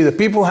to see, the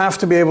people have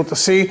to be able to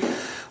see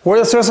where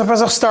the tzuras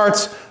HaPesach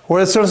starts,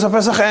 where the tzuras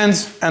HaPesach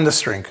ends, and the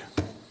string.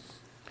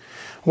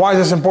 Why is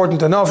this important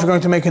to know? If you're going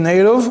to make an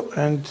Eruv,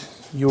 and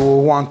you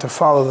will want to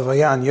follow the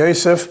Vayan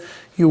Yosef,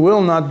 you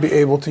will not be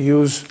able to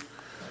use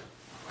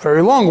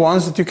very long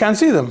ones that you can't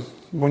see them.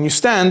 When you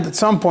stand, at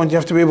some point you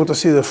have to be able to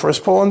see the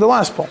first pole and the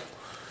last pole.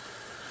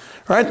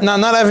 Right? Now,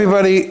 not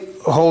everybody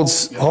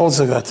holds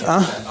like that.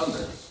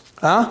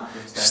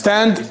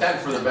 Stand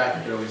further back,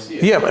 you can always see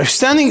it. Yeah, but if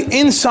standing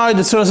inside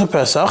the tzuras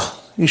HaPesach,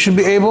 you should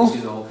be able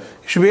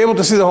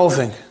to see the whole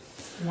thing.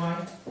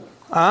 Why?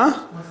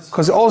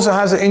 Because it also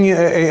has an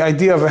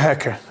idea of a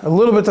heker. A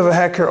little bit of a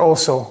heker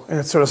also in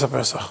the tzuras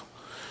HaPesach.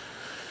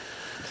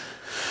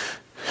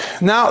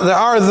 Now, there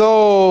are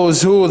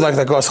those who, like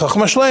the Gos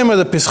Chachma Shleima,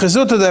 the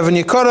Pischizuta, the Even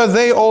Yikara,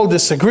 they all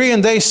disagree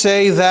and they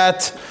say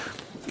that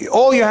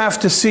all you have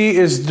to see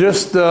is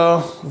just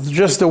the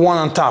one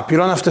on top. You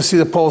don't have to see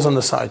the poles on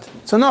the side.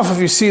 It's enough if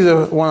you see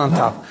the one on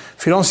top.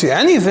 If you don't see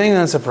anything,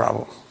 then it's a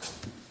problem.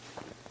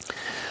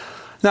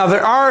 Now,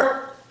 there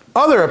are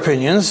other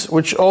opinions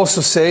which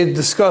also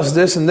discuss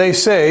this, and they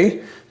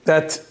say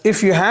that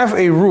if you have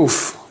a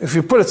roof, if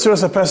you put a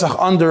tzuras HaPesach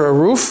under a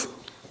roof,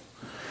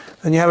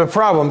 then you have a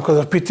problem because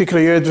of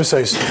particular Yerid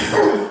V'Seis.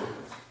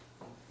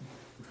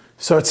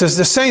 So it says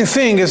the same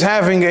thing as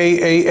having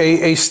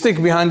a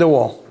stick behind the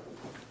wall.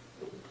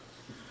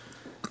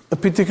 A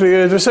particular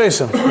Yerid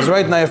V'Seis. Because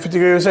right now you have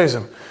particular Yerid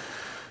V'Seis.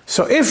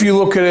 So if you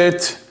look at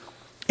it,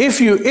 if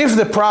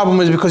the problem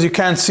is because you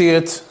can't see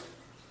it,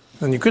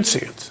 then you could see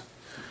it.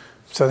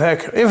 So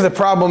if the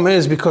problem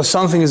is because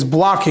something is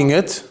blocking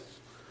it,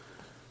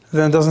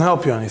 then it doesn't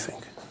help you anything.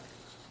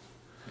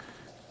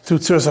 Two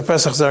tzuras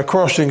HaPesach that are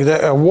crossing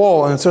a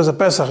wall and a tzuras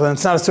HaPesach, then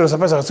it's not a tzuras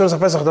HaPesach. A tzuras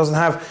HaPesach doesn't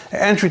have an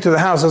entry to the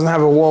house, doesn't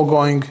have a wall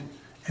going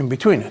in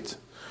between it.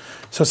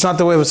 So it's not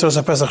the way the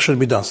tzuras HaPesach should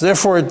be done. So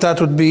therefore,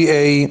 that would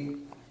be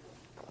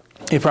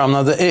a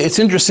problem. Now, it's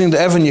interesting, the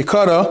Evan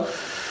Yekara,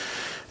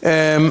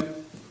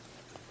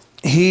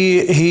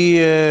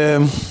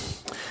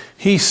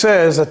 he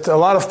says that a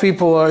lot of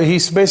people, he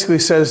basically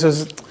says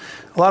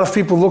a lot of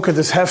people look at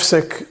this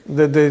hefsek,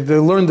 they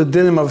learn the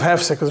dinim of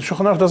hefsek, because the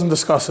Shulchan Aruch doesn't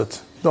discuss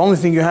it. The only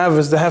thing you have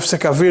is the hefsek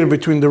avir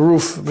between the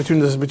roof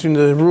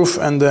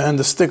and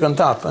the stick on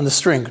top, and the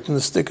string, between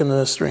the stick and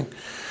the string.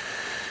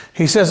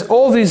 He says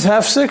all these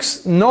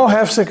hefseks, no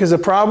hefsek is a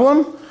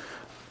problem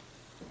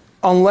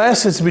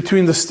unless it's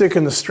between the stick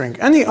and the string.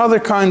 Any other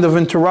kind of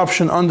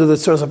interruption under the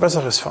Tzuras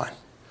HaPesach is fine.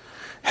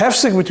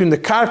 Hefsek between the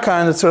karka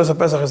and the Tzuras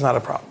HaPesach is not a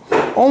problem.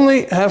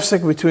 Only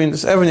hefsek between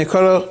this Evan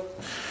Yekara,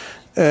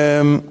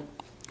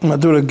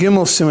 Madura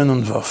Gimel, Siman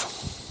and Vav.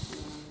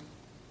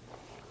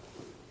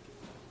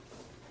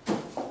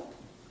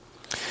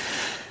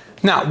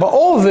 Now, but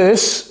all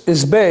this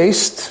is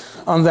based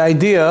on the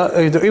idea,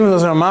 even though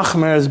it's a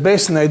machmer, is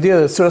based on the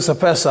idea that Tzuras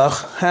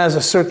HaPesach has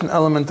a certain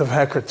element of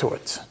heker to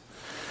it.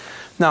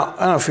 Now, I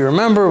don't know if you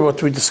remember what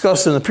we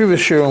discussed in the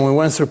previous year when we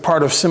went through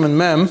part of Siman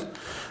Mem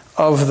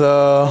of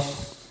the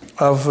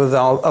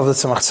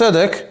Tzemach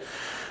Tzedek,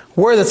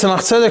 where the Tzemach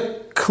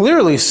Tzedek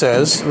clearly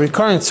says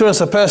regarding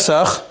Tzuras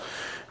HaPesach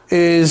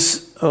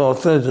is, I'll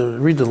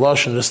read the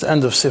Lashon, just the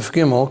end of Sif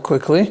Gimel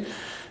quickly.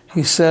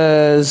 He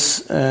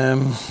says, well,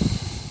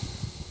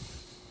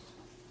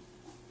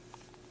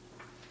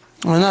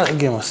 not in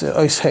Gimel,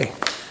 Ois Hey.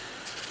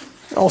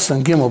 Also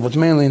in Gimel, but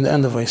mainly in the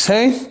end of Ois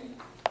Hey.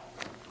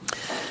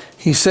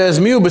 He says,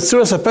 Miu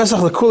b'tzuras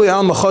HaPesach l'kuli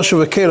al machoshu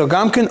v'keilo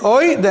gamkin,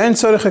 oi de'en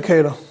tzorich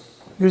ha'keilo.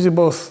 Usually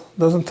both.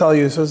 Doesn't tell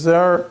you. It says there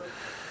are,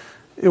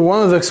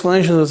 one of the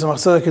explanations of the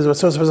Tzemach Tzedek is that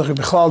Tzuras HaPesach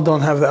b'chlal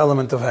don't have the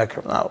element of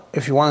heker. Now,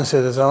 if you want to say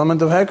there's an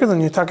element of heker,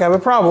 then you have a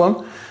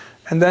problem.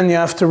 And then you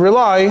have to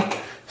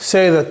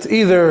say that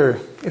either,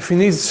 if you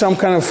need some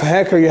kind of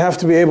heker, you have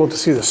to be able to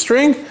see the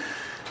string.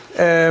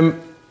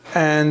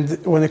 And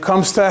when it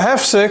comes to a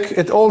hefsek,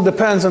 it all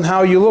depends on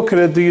how you look at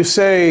it. Do you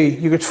say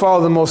you could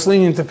follow the most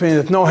lenient opinion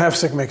that no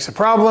hefsek makes a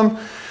problem?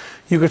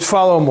 You could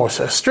follow a more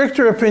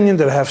stricter opinion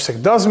that a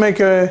hefsek does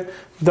make a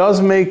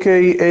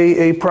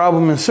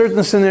problem in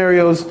certain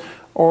scenarios,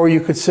 or you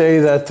could say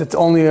that it's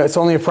only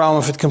a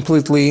problem if it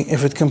completely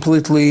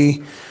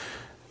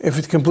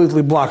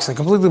blocks. And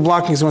completely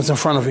blocking is when it's in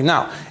front of you.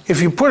 Now,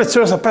 if you put a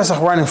Tzuras HaPesach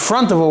right in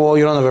front of a wall,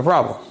 you don't have a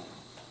problem.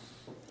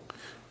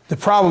 The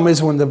problem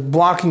is when the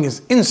blocking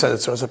is inside the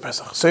Tzuras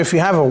HaPesach. So if you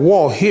have a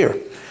wall here,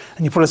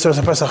 and you put a Tzuras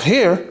HaPesach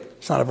here,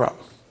 it's not a problem.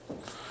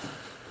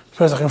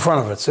 Pesach in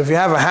front of it. So if you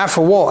have a half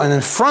a wall, and in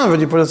front of it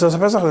you put a Tzuras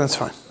HaPesach, then it's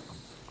fine.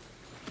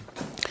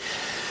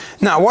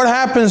 Now, what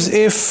happens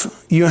if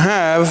you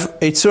have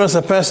a Tzuras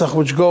HaPesach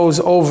which goes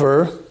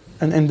over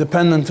an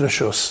independent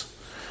Rishus?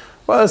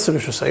 Well, it's a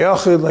Rishus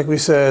HaYachid, like we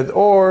said,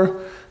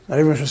 or not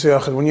even Rishus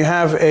HaYachid. When you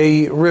have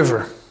a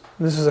river,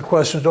 this is a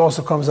question that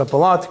also comes up a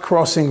lot,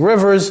 crossing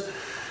rivers.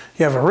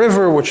 You have a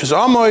river which is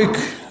amoik,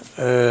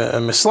 a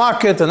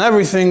mislaket and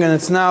everything, and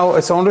it's now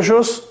its own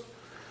rishus.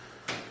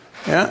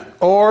 Yeah?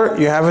 Or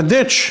you have a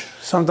ditch.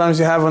 Sometimes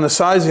you have on the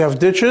sides, you have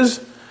ditches,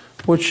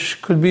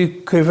 which could be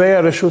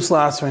kiveya rishus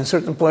la'atzma. In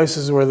certain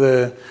places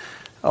where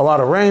a lot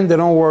of rain, they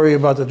don't worry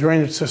about the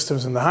drainage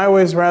systems in the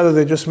highways. Rather,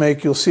 they just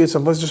make, you'll see it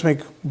some places, just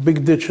make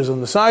big ditches on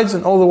the sides,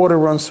 and all the water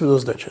runs through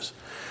those ditches.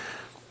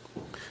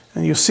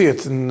 And you see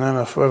it, and I don't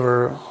know if you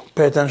ever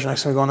pay attention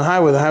next time you go on the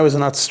highway. The highways are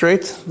not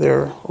straight.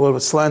 They're a little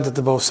bit slanted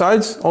to both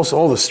sides. Also,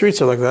 all the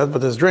streets are like that,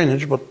 but there's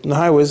drainage. But in the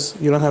highways,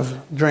 you don't have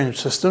drainage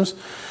systems.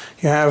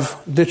 You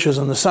have ditches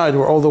on the side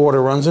where all the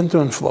water runs into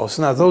and flows.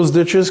 Now, those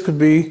ditches could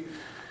be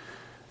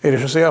a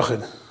Rishus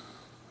HaYachid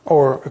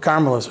or a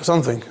Carmelis or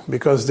something,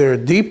 because they're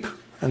deep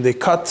and they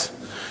cut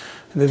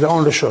and they're the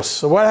own Rishus.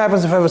 So what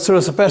happens if I have a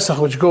Tzuras HaPesach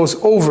which goes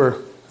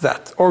over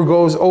that, or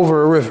goes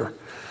over a river,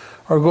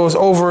 or goes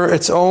over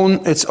its own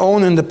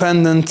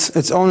independent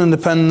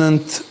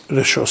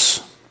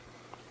rishus?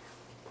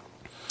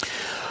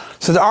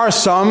 So there are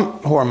some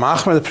who are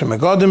machmer. The Pri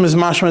Megadim is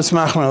machmer. It's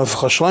machmer. The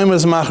Chashloim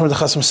is machmer. The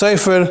Chasam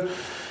Sefer,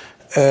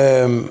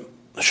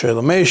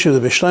 Sheila Meishu, the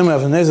Bishloim,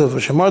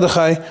 Avnezel, the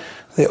Mordechai.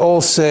 They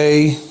all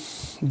say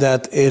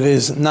that it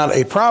is not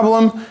a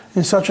problem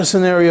in such a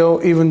scenario,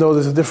 even though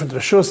there's a different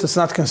rishus. It's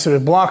not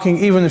considered blocking.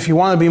 Even if you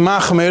want to be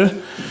machmer,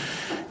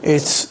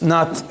 it's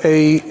not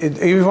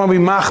if you want to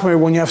be machmer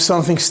when you have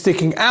something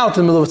sticking out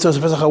in the middle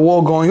of a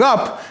wall going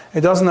up,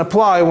 it doesn't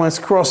apply when it's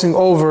crossing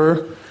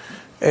over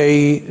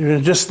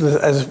just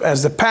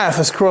as the path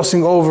is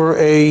crossing over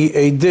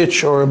a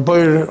ditch or a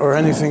boir or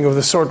anything of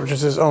the sort, which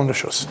is his own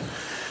rishus.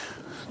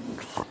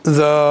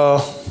 The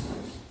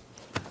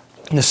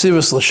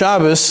Nesivos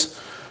L'Shabbos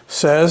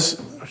says,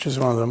 which is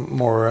one of the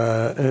more,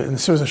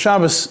 Nesivos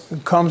L'Shabbos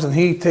comes and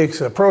he takes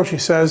an approach. He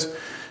says,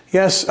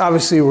 yes,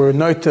 obviously we're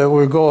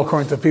go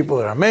according to people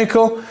that are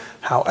mekel.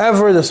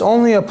 However, this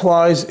only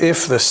applies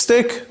if the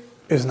stick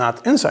is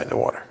not inside the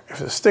water. If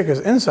the stick is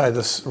inside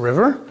this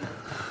river,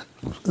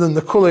 then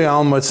the kulei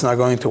alma, it's not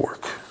going to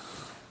work.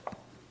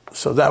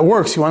 So that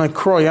works. You want to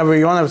have a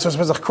Tzuras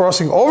HaPesach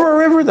crossing over a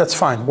river, that's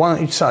fine, one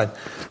on each side.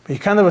 But you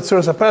can't have a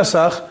Tzuras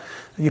HaPesach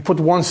You put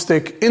one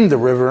stick in the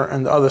river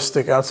and the other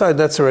stick outside,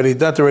 that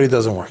already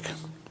doesn't work.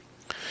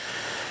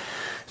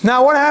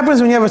 Now, what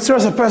happens when you have a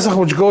tzuras Pesach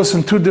which goes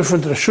in two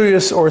different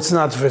reshuyos or it's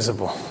not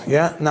visible?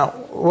 Yeah. Now,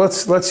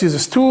 let's use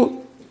this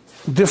two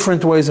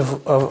different ways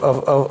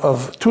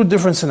of two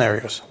different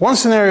scenarios. One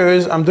scenario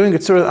is I'm doing a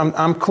tzuras,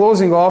 I'm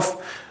closing off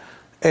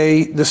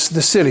the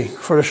city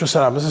for Rishus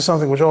Harab. This is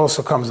something which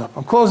also comes up.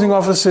 I'm closing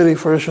off the city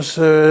for Rishus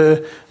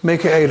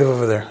make an Erev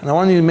over there, and I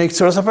want you to make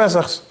tzuras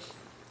Pesachs.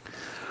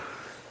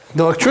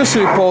 The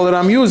electricity pole that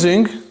I'm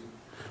using,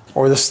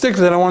 or the stick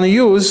that I want to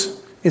use,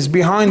 is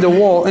behind the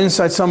wall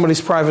inside somebody's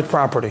private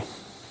property.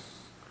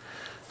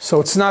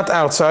 So it's not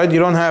outside. You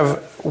don't have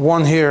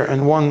one here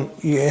and one.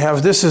 You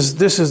have this is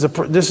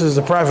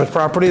the private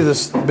property,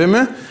 this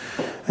bime,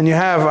 and you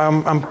have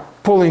I'm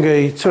pulling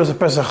a tzuras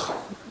Pesach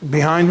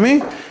behind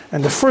me,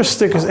 and the first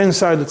stick is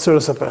inside the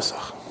tzuras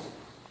Pesach.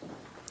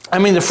 I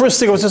mean, the first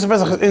stick of tzuras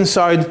Pesach is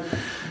inside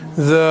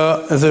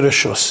the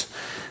reshus.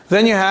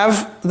 Then you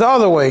have the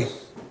other way.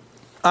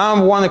 I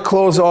want to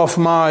close off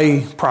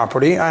my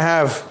property. I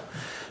have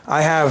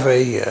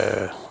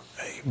a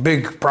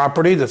big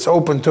property that's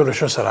open to the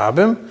Rishus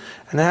Harabim,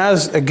 and it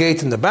has a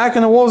gate in the back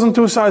and the walls on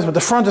two sides, but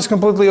the front is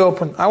completely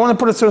open. I want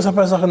to put a tzuras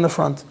Pesach in the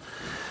front.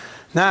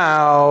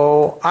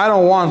 Now, I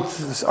don't want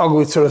this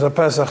ugly tzuras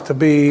Pesach to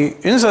be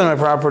inside my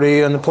property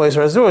and the place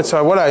where I do it.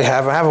 So what I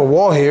have a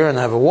wall here, and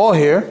I have a wall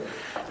here,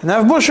 and I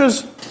have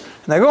bushes.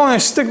 And I go and I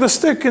stick the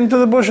stick into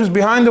the bushes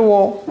behind the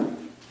wall.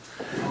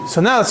 So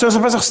now the tzuras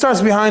Pesach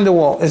starts behind the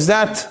wall. Is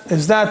that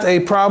a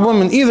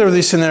problem in either of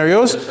these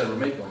scenarios? You just said we're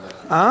making that.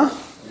 Huh?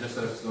 You just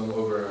said it's going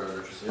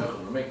over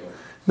we're making it.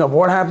 No, but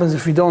what happens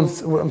if you don't?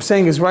 What I'm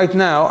saying is right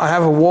now I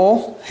have a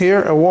wall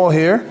here,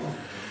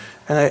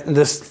 and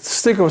the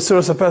stick of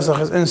tzuras Pesach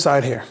is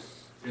inside here.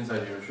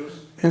 Inside your reshus?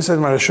 Inside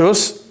my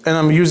reshus, and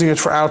I'm using it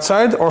for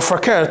outside or for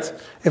kert.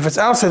 If it's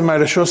outside my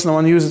reshus, I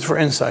want to use it for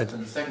inside.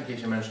 In the second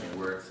case you're mentioning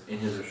where it's in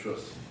his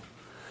reshus.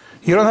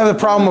 You don't have the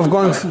problem of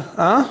going through,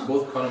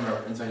 Both kanim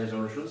are inside his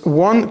own reshus?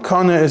 One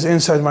kana is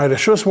inside my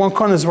reshus, one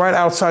kana is right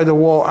outside the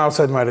wall,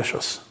 outside my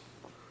reshus.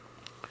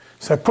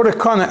 So I put a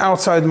kana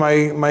outside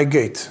my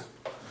gate.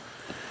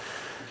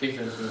 In case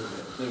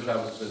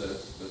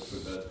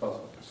that's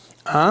possible.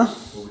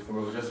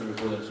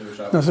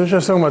 No, so we're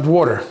just talking about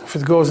water. If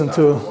it goes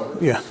into,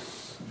 yeah.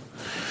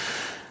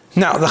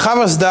 Now, the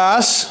Chavas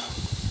Das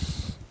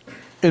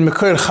in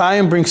Mekor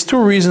Chaim brings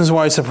two reasons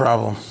why it's a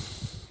problem.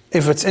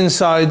 If it's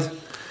inside,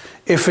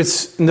 if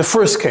it's in the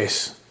first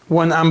case,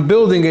 when I'm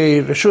building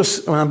an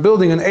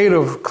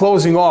Erev,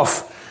 closing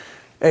off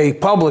a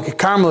public, a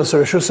Karmelis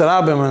or a Rishus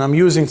Harabim, and I'm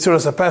using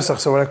tzuras Pesach,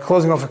 so when I'm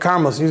closing off a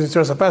Karmelis, using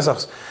tzuras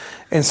Pesach,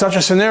 in such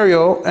a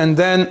scenario, and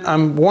then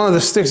one of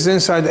the sticks is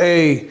inside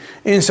the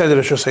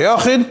Rishus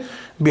HaYachid,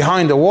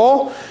 behind the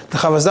wall, the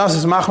Chavas Das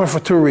is machmer for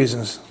two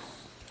reasons.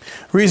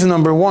 Reason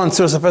number one,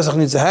 tzuras Pesach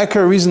needs a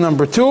hecker. Reason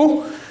number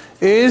two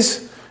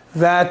is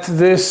that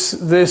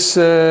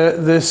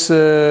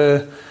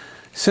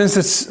since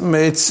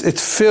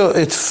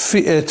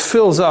it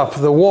fills up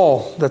the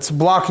wall that's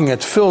blocking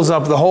it, fills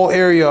up the whole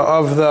area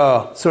of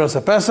the tzuras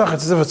Pesach.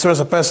 It's as if it's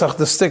tzuras Pesach,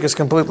 the stick is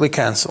completely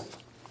cancelled.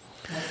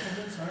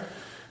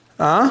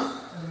 The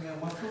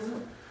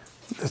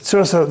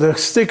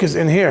stick is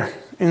in here,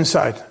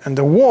 inside, and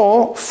the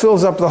wall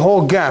fills up the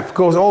whole gap,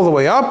 goes all the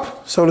way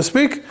up, so to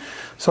speak.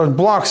 So it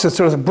blocks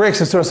the breaks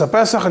the tzuras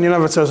Pesach, and you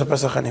don't have a tzuras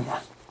Pesach anymore.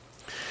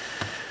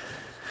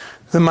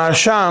 The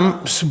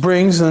Marsham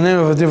brings in the name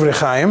of a Divrei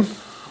Chaim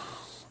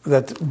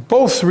that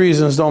both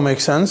reasons don't make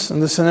sense in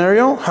this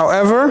scenario.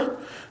 However,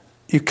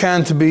 you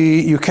can't go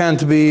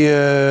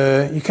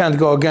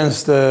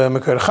against the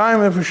Mekor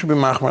Chaim if you should be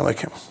machmer like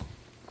him.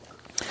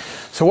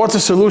 So what's the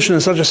solution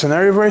in such a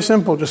scenario? Very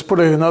simple. Just put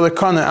another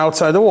kana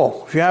outside the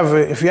wall. If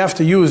you have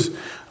to use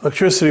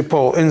electricity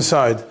pole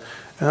inside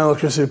and an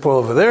electricity pole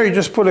over there, you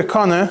just put a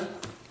kana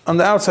on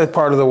the outside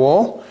part of the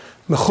wall,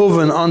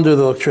 mechuven under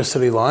the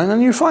electricity line,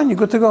 and you're fine. You're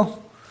good to go.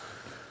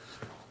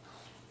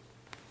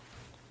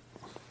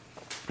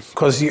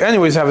 Because you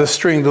anyways have the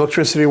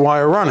electricity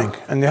wire running,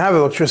 and you have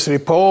an electricity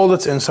pole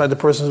that's inside the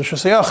person's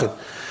Rishus HaYachid.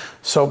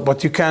 So,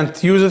 but you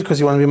can't use it because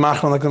you want to be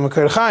machman like the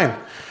Mekor Chaim,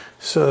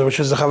 so which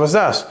is the Chavas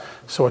Das.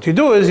 So what you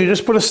do is you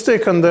just put a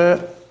stick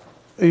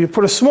you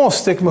put a small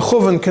stick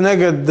mechuven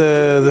keneged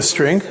the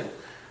string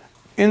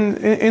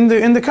in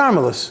the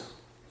Karmelis.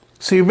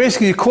 So you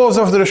basically close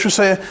off the Rishus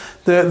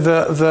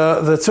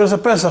the tzuras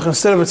Pesach.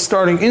 Instead of it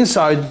starting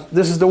inside,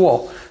 this is the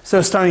wall. Instead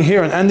of starting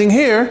here and ending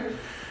here,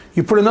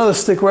 you put another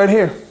stick right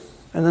here,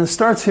 and then it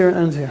starts here and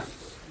ends here.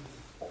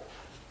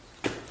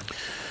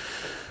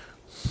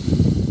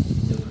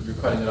 You're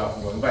cutting it off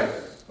and going back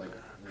there, like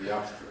the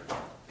opposite.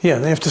 Yeah,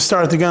 then you have to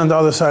start again on the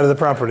other side of the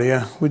property.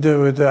 Yeah, I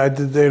did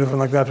Ceiling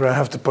like that, where I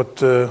have to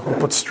put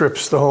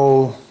strips the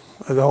whole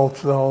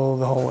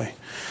way.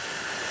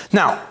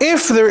 Now,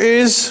 if there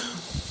is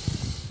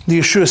the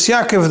Yeshus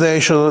Yaakov,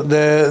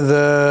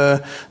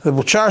 the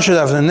Buchar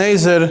Shadav, the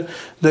Nezer,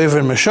 the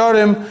Iver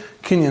Mesharim,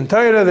 Kinyan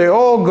Torah, they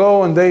all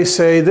go and they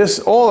say this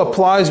all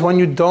applies when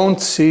you don't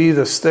see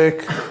the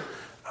stick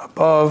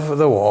of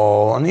the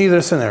wall on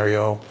either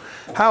scenario.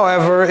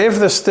 However, if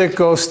the stick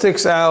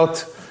sticks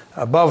out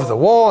above the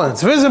wall and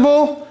it's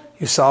visible,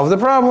 you solve the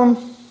problem,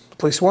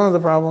 at least one of the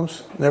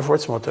problems, therefore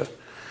it's mutter.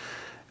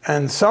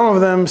 And some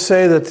of them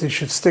say that you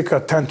should stick a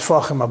 10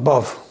 tefachim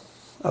above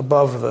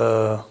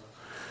the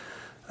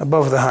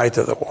height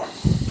of the wall.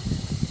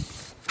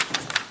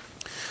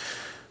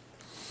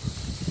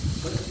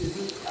 But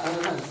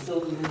it's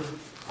still in his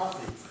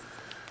property.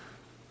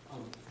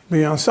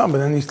 Beyond some, but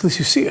then at least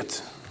you see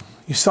it.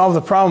 You solve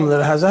the problem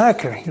that it has a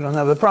hecker. You don't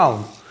have the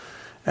problem.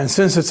 And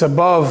since it's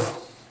above,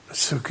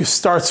 so it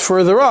starts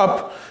further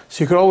up,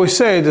 so you could always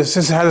say that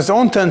since it has its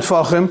own 10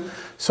 tefachim,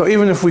 so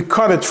even if we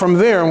cut it from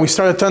there and we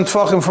start at 10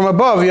 tefachim from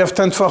above, you have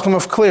 10 tefachim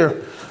of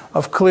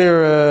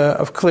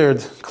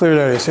cleared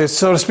area.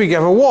 So to speak, you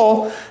have a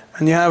wall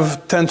and you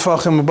have 10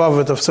 tefachim above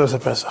it of Tzuras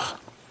HaPesach.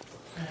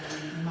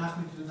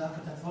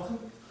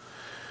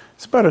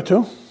 It's better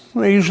too.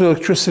 Usually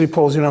electricity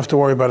poles, you don't have to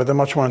worry about it. They're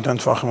much more than 10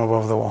 tefachim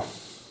above the wall.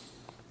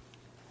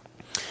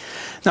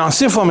 Now,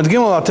 Siflam at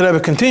Gimel Al Rebbe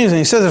continues and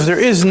he says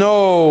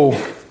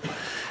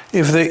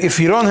if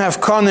you don't have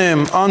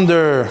konim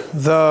under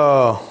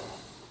the...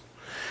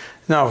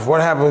 Now,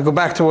 what happened? We go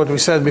back to what we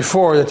said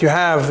before, that you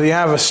have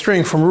a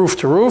string from roof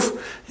to roof,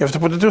 you have to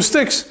put the 2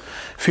 sticks.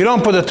 If you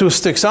don't put the 2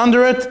 sticks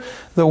under it,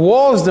 the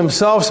walls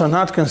themselves are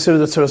not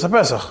considered Tzuras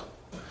HaPesach.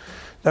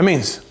 That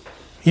means,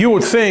 you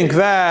would think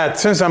that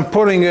since I'm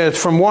putting it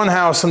from one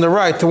house on the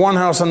right to one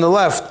house on the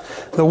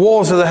left, the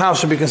walls of the house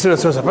should be considered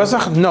Tzuras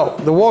HaPesach. No,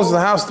 the walls of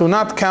the house do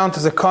not count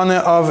as a kone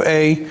of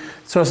a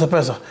Tzuras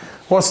HaPesach.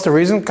 What's the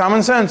reason?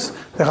 Common sense.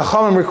 The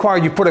Chachamim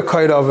required you put a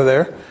kaida over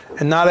there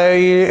and not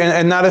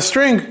a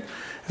string.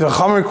 If the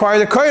Chachamim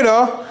required a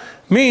kaida,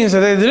 means that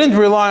they didn't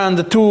rely on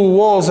the 2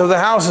 walls of the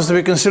houses to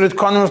be considered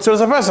konim of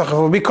Tzuras HaPesach. If it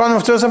would be konim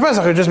of Tzuras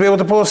HaPesach, you'd just be able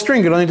to pull a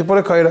string. You don't need to put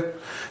a kaida.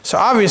 So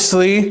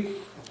obviously,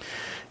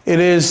 it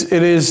is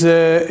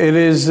that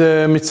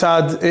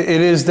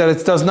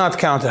it does not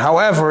count it.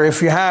 However,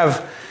 if you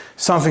have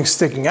something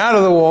sticking out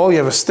of the wall, you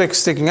have a stick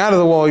sticking out of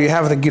the wall, you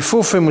have the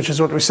gifufim, which is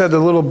what we said, the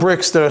little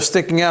bricks that are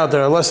sticking out, that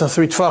are less than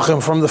 3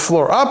 tefachim from the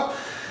floor up,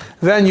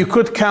 then you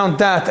could count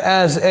that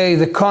as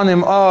the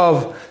konim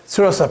of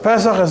Tzuras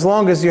HaPesach, as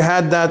long as you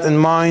had that in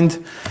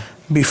mind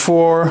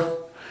before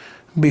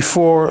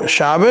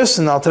Shabbos.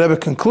 And Alter Rebbe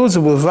concludes,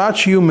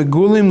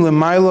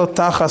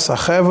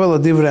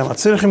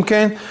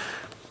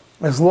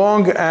 as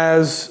long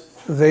as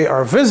they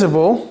are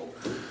visible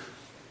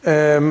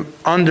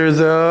under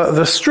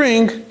the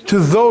string to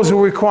those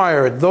who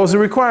require it. Those who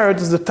require it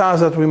is the taz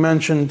that we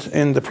mentioned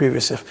in the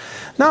previous if.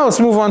 Now let's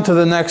move on to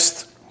the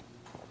next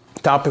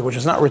topic, which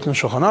is not written in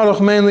Shulchan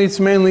Aruch. It's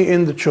mainly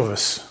in the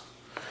Tshuvas.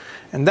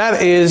 And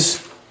that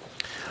is,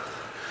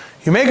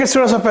 you make it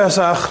Tzuras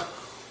HaPesach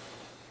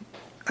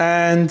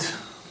and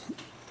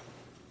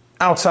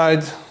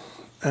outside,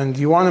 and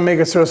you want to make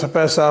it Tzuras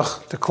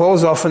HaPesach to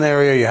close off an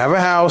area. You have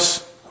a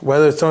house,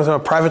 whether it's on a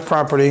private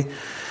property,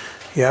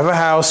 you have a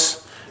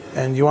house,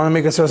 and you want to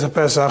make it Tzuras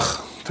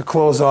HaPesach to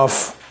close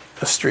off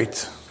a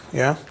street.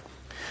 Yeah?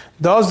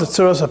 Does the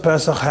Tzuras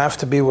HaPesach have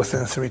to be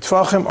within 3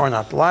 tefachim or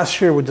not? Last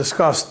year we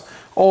discussed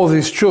all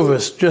these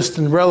tshuvas just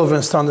in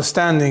relevance to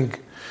understanding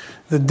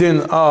the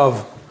din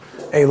of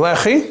a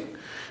lechi,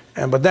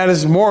 but that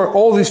is more,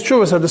 all these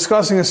tshuvas are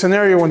discussing a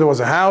scenario when there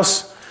was a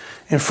house.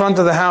 In front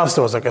of the house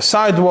there was like a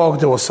sidewalk,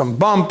 there was some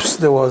bumps,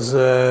 there was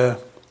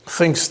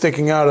things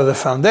sticking out of the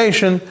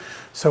foundation,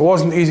 so it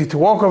wasn't easy to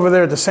walk over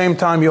there. At the same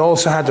time you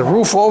also had the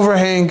roof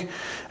overhang,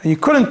 and you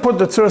couldn't put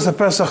the Tzuras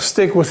HaPesach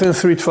stick within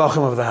 3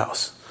 tefachim of the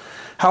house.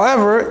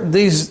 However,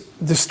 these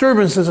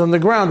disturbances on the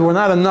ground were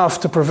not enough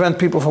to prevent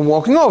people from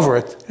walking over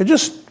it. It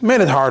just made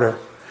it harder.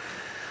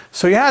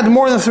 So you had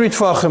more than 3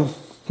 tefachim.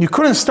 You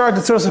couldn't start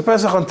the Tzuras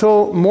HaPesach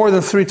until more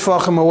than 3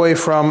 tefachim away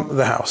from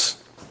the house.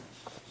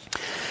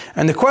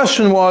 And the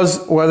question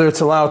was whether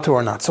it's allowed to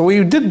or not. So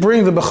we did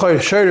bring the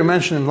וחצר, you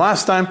mentioned him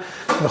last time.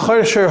 The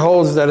וחצר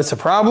holds that it's a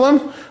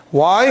problem.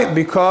 Why?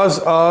 Because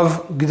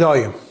of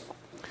Gdari.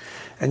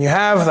 And you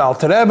have the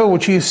Alter Rebbe,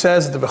 which he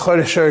says the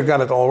וחצר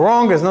got it all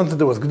wrong. It has nothing to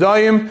do with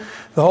Gdari.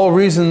 The whole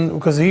reason,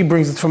 because he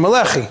brings it from a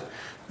lechi.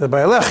 That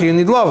by a lechi you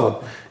need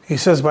lavud. He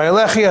says by a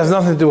lechi has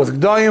nothing to do with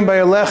Gdari. By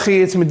a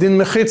lechi it's medin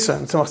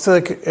mechitza. So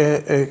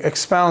Machzedek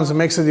expounds and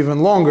makes it even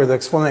longer, the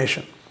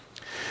explanation.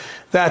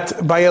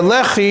 That by a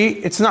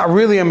lechi, it's not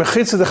really a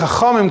mechitza. The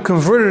Chachamim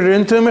converted it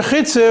into a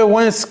mechitza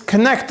when it's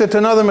connected to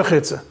another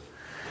mechitza.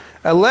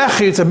 A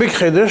lechi, it's a big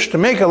chiddush. To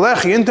make a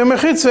lechi into a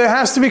mechitza, it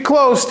has to be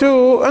close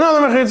to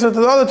another mechitza, to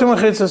the other 2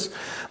 mechitzas.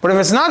 But if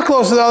it's not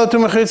close to the other 2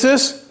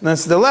 mechitzas, then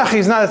the lechi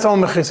is not its own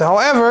mechitza.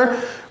 However,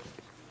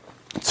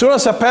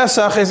 Tzuras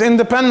HaPesach is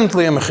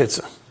independently a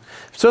mechitza.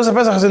 If Tzuras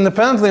HaPesach is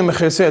independently a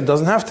mechitza, it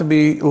doesn't have to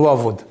be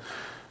lavud.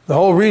 The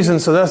whole reason,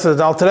 so that's what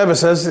the Alter Rebbe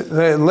says,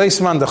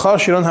 Leisman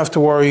Dechash, you don't have to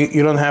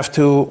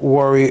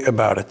worry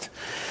about it.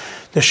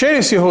 The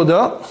Sheris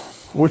Yehuda,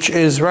 which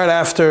is right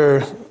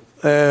after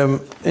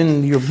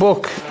in your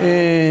book,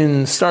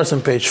 starts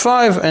on page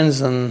 5,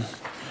 ends on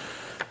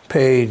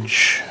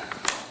page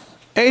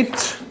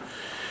 8.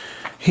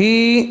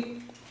 He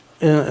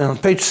on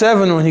page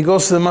 7, when he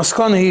goes to the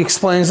Maskana, he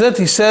explains it.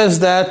 He says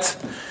that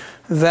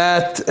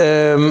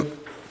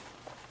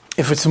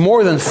if it's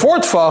more than 4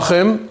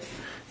 tfachim,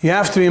 you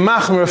have to be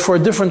machmer for a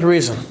different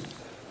reason.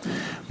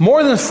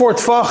 More than 4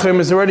 tfachim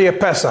is already a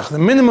Pesach. The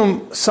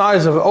minimum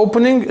size of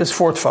opening is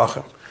 4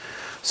 tfachim.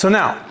 So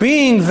now,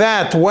 being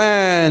that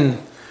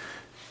when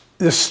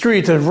the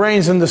street, it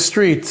rains in the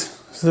street,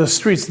 so the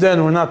streets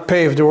then were not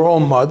paved, they were all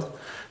mud.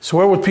 So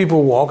where would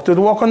people walk? They'd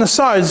walk on the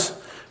sides,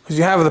 because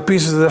you have the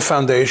pieces of the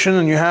foundation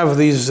and you have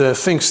these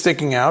things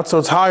sticking out, so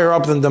it's higher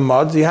up than the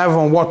mud. You have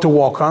on what to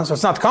walk on, so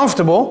it's not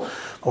comfortable.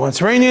 But when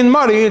it's rainy and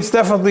muddy, it's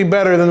definitely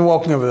better than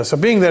walking over there. So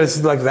being that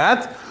it's like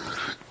that,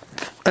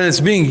 and it's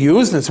being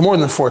used, and it's more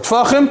than 4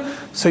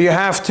 tfachim, so you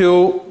have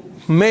to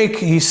make,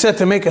 he said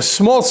to make a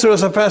small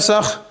tzuras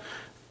HaPesach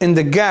in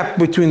the gap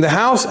between the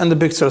house and the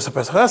big tzuras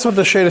HaPesach. That's what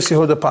the Sheres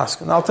Yehuda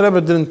Paskin. Alter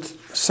Rebbe didn't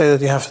say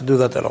that you have to do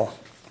that at all.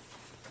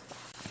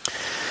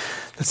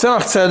 The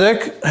Tzemach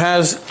Tzedek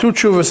has 2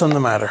 tshuvas on the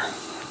matter.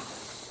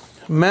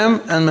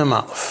 Mem and Mem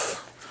Aleph.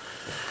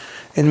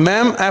 In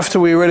Mem, after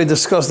we already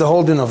discussed the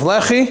whole din of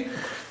Lechi,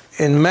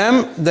 in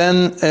Mem,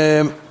 then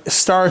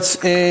starts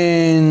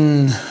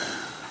in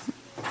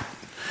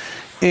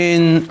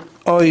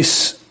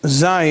Ois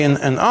Zayin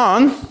and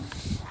on,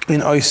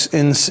 in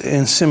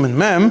Siman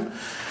Mem,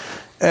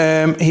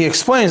 he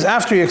explains,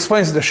 after he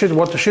explains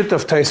what the shit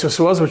of Taisvus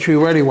was, which we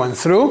already went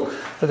through,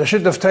 that the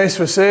shit of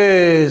Taisvus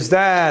is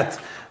that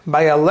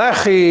by a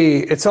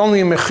lechi, it's only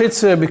a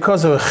mechitza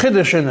because of a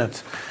chiddush in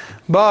it.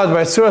 But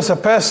by tzuras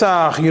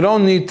HaPesach, you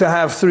don't need to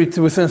have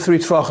within 3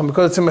 tfachim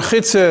because it's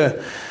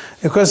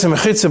a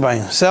mechitza by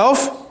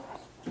himself.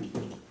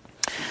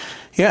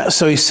 Yeah,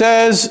 so he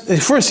says,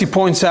 first he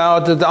points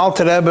out that the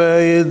Alter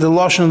Rebbe, the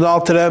Lashon of the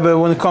Alter Rebbe,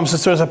 when it comes to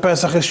tzuras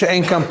HaPesach, is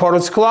she'ein kan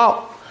parutz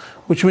klal,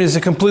 which means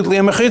it's completely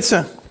a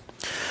mechitza.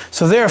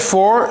 So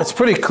therefore, it's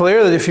pretty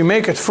clear that if you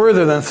make it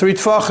further than 3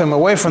 tfachim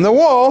away from the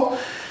wall,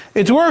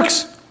 it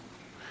works.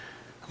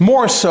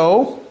 More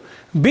so,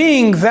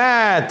 being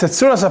that the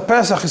tzuras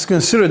HaPesach is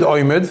considered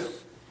oimed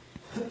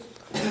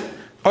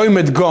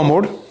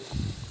gomur.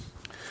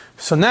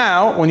 So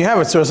now, when you have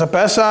a tzuras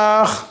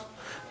HaPesach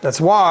that's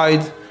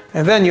wide,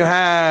 and then you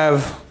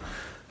have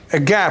a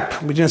gap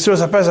between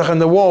tzuras HaPesach and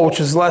the wall,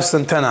 which is less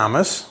than 10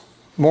 amas,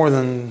 more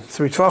than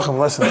 3 tfachim,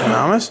 less than 10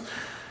 amas,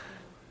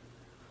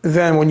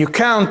 then when you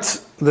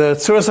count the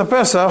tzuras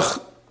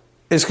HaPesach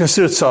is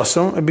considered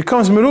sasum, it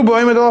becomes meruba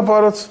oimed al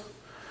parutz.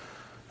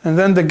 And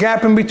then the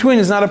gap in between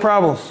is not a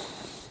problem.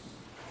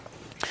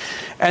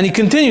 And he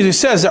continues, he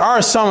says, there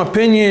are some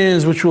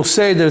opinions which will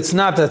say that it's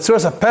not, that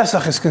tzuras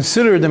HaPesach is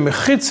considered a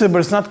mechitza, but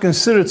it's not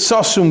considered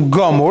sasum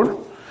gomur,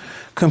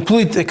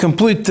 a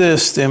complete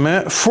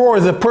stime,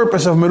 for the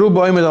purpose of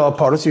meruba oimed al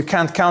parutz. You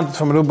can't count it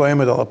from meruba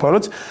oimed al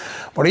parutz.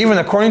 But even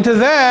according to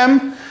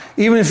them,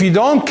 even if you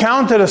don't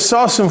count it as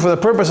sasum for the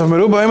purpose of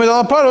meruba oimed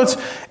al parutz,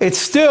 it's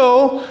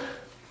still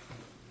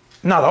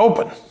not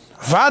open.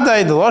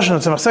 Vaday, the Lashon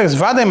of Tzemach Tzedek is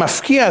Vaday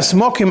mafkia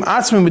smokim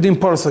atzmim b'din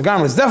parutz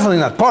l'gamri. It's definitely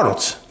not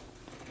parutz.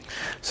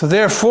 So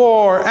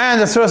therefore,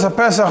 and the tzuras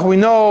HaPesach we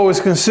know is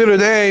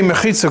considered a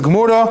mechitza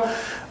gmura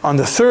on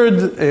the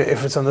third,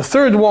 if it's on the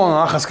 3rd wall,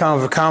 and achas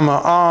kama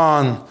v'kama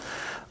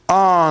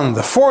on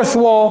the 4th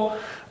wall,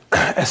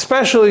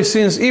 especially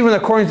since even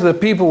according to the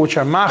people which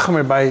are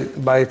machmer by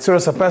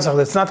tzuras HaPesach,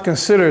 that's not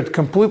considered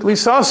completely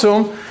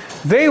sasum,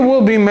 they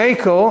will be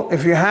mekel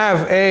if you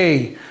have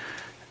a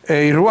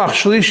ruach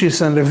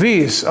shlishis and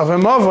revis of a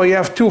mava, you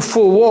have 2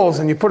 full walls,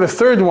 and you put a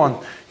 3rd one,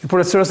 you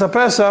put a tzuras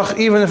HaPesach,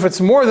 even if it's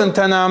more than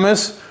 10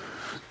 amas,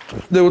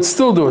 they would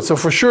still do it. So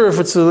for sure, if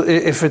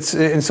it's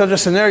in such a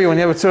scenario when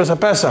you have a tzuras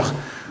HaPesach,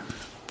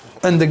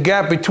 and the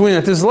gap between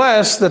it is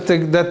less, that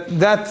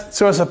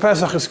tzuras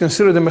HaPesach is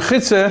considered a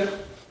mechitza,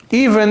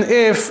 even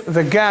if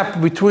the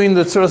gap between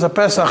the tzuras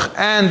HaPesach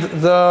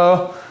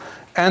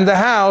and the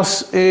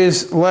house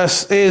is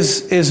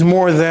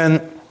more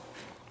than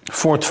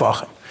 4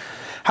 tfachim.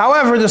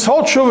 However, this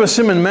whole tshuva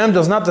Siman Mem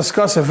does not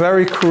discuss a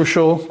very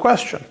crucial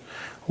question.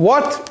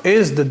 What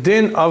is the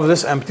din of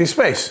this empty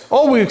space?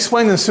 All we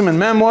explained in Siman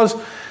Mem was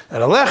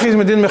that a lechi is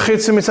medin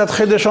mechitza mitzat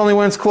chiddush only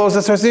when it's closed.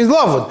 That's why it means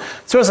lovud.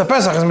 Tzuras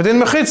HaPesach is medin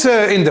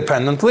mechitza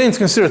independently. It's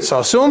considered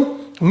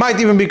sasum. Might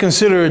even be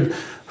considered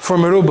for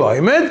meruba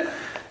oimed,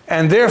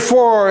 and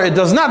therefore it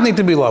does not need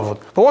to be lovud.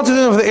 But what's the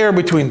din of the air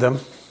between them?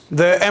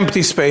 The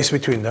empty space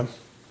between them.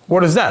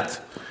 What is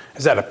that?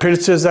 Is that a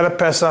pirtzah? Is that a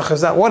pesach?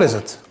 What is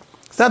it?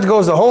 That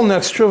goes, the whole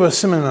next tshuva,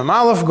 Siman Mem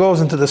Aleph,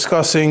 goes into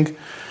discussing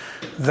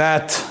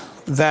that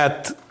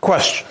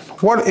question.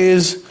 What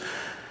is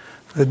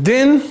the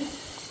din,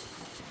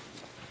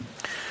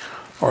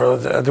 or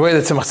the way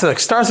that Tzemach Tzedek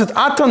starts it?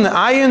 Aton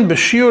ne'ayin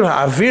b'shiur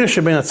ha'avir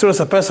shebein atzuras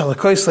HaPesach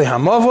l'koisli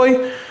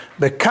ha'mavoi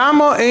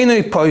bekamo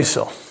einei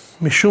poisel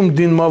mishum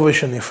din mavoi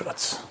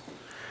shenifratz.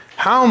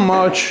 How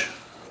much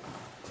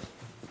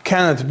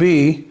can it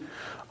be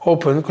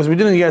open? Because we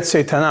didn't yet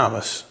say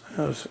tanamas.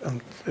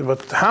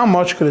 But how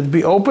much could it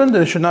be open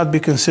that it should not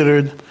be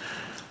considered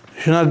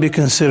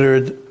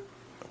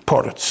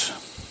parutz?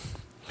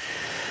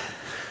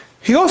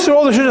 He goes through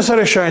all the Shittas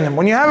HaRishonim.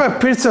 When you have a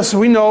pirza, so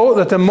we know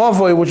that the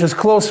Mavoi, which is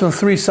closed from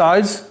three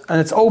sides,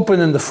 and it's open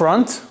in the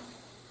front,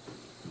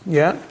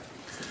 yeah?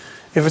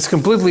 If it's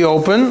completely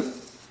open,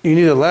 you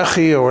need a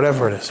lechi or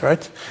whatever it is,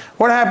 right?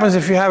 What happens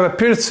if you have a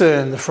pirza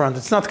in the front?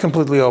 It's not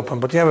completely open,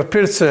 but you have a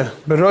pirza,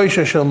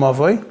 beroisha shel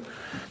Mavoi.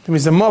 That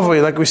means the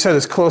Mavoi, like we said,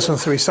 is closed on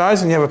three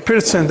sides, and you have a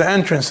pirza in the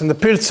entrance, and the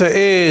pirza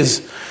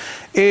is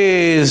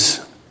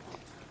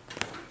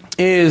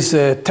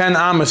 10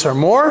 amas or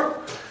more.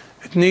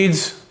 It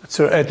needs a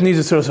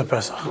Tzuras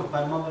HaPesach.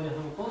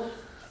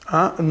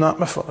 Not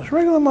Mefulish.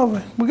 Regular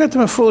Mavoi. We'll get to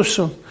Mefulish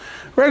soon.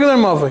 Regular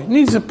Mavoi.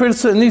 Needs a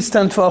pirza, needs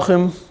 10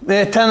 Tvachim,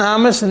 10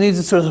 amas, and needs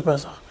a Tzuras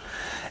HaPesach.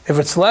 If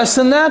it's less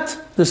than that,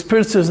 this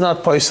pirza is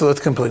not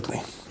poiselet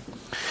completely.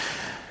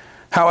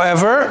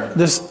 However,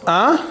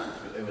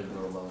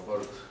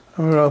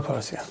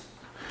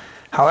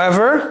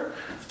 However,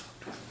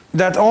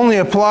 that only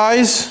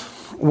applies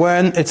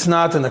when it's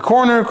not in the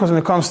corner, because when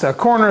it comes to a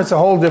corner, it's a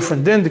whole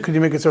different din. Could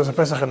you make it Tzuras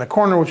HaPesach in the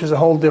corner, which is a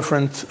whole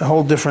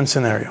different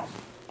scenario.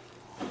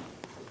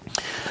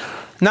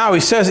 Now he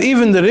says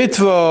even the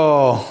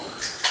ritva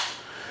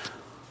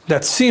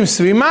that seems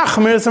to be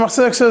machmir, the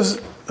Machzedek says,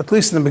 at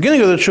least in the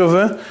beginning of the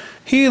tshuva,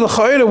 he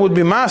l'cha'ira would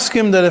be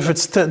maskim that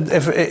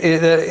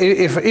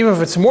even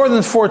if it's more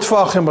than 4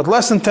 tfachim but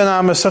less than 10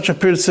 amas, such a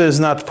pirza is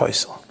not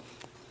paisel.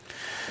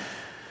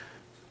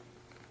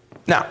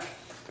 Now,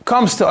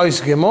 comes to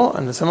Ois Gimel,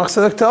 and the Tzemach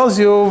Tzedek tells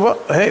you, well,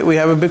 hey, we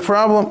have a big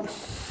problem.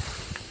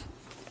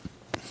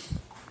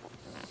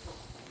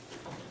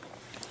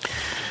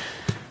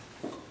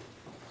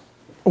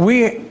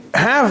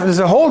 There's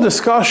a whole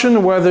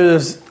discussion whether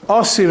there's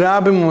Osi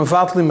Rabim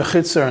Mevatli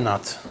Mechitza or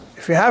not.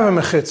 If you have a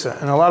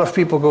Mechitza, and a lot of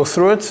people go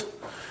through it,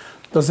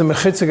 does the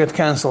Mechitza get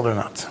cancelled or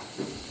not?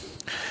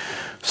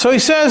 So he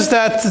says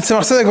that the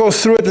Tzemach Tzedek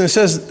goes through it and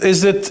says,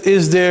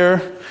 is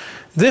there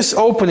this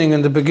opening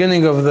in the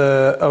beginning of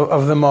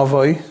the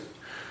Mavoi?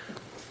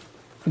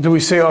 Do we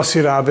say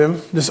Osi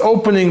Rabim? This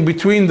opening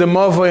between the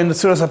Mavoi and the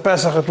Tzuras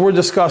HaPesach that we're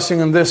discussing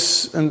in the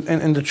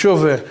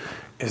Tshuva,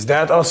 is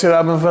that Osi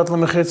Rabim Vatla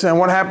Mechitza? And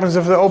what happens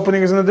if the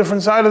opening is on a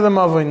different side of the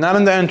Mavoi, not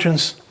in the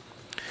entrance?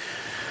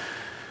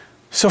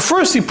 So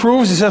first he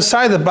proves, he says,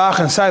 Sai the Bach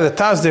and Sai the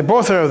Taz, they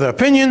both are of the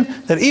opinion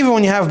that even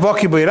when you have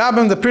Baki B'y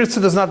Rabim, the pirza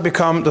does not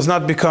become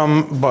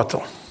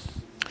batal.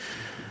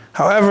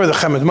 However, the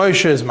Chemed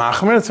Moshe is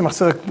machmir. The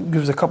Tzemach Tzedek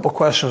gives a couple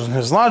questions in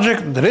his logic.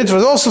 The Ritva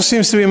also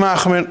seems to be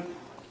machmir.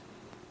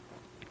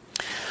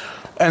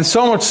 And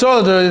so much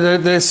so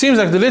that it seems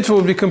like the Ritva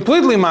would be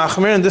completely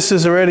machmir, and this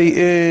is already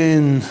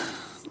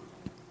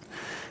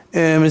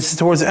it's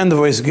towards the end of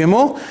Ois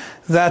Gimel,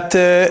 and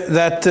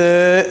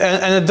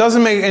it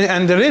doesn't make,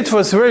 and the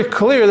Ritva is very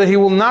clear that he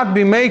will not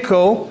be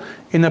meiko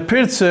in a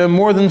pirza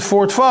more than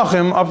 4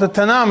 tfachim up to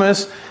 10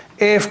 amas,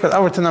 if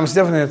our Tanam is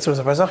definitely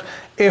Tzuras HaPesach,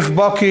 if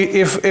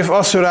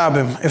Osir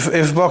Rabim,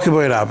 if Baki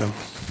B'y Rabim.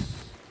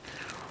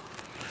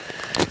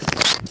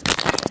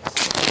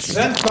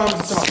 Then comes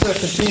the Tzemach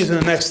continues in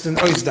the next in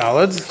Ois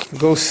Daled,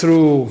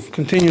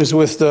 continues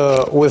with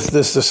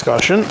this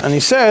discussion, and he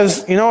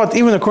says, you know what?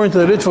 Even according to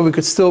the Ritva, we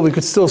could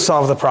still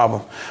solve the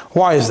problem.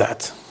 Why is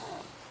that?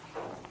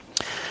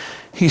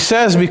 He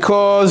says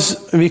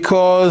because he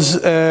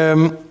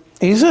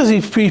says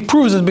he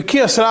proves that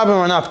B'kiyas Rabim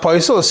are not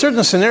paisel. There are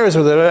certain scenarios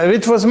where the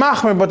Ritva is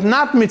machmer, but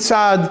not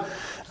mitzad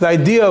the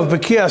idea of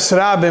B'kiyas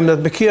Rabim,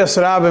 that B'kiyas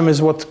Rabim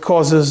is what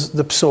causes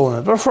the psul in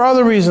it, but for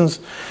other reasons.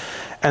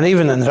 And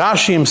even in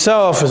Rashi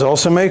himself is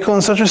also mekel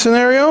in such a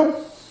scenario.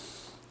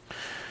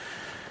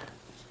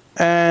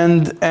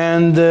 Then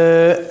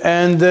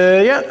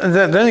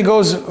he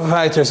goes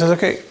weiter. Says,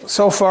 okay,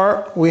 so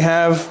far we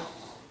have,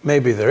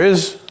 maybe there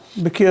is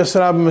B'kiyas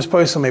Rabim is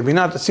paisel, maybe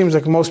not. It seems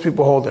like most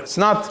people hold it. It's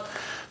not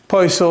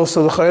paisel,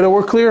 so the chayda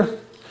were clear.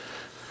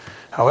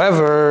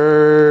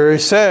 However, he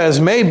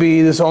says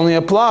maybe this only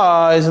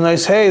applies, and I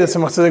say that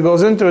Tzemach Tzedek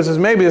goes into it, says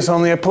maybe this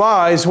only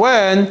applies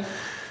when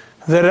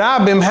the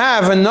Rabbim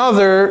have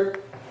another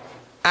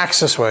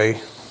access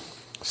way.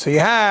 So you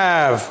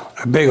have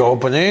a big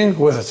opening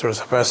with a Tzuras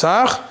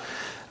HaPesach,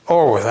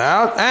 or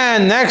without,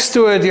 and next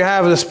to it you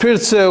have this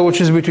pirza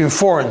which is between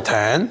 4 and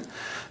 10.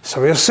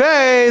 So we'll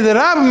say the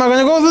Rabbim are going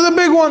to go to the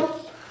big one.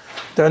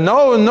 They're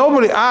not going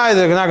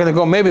to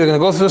go, maybe they're going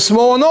to go to the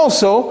small one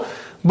also,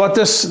 but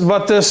the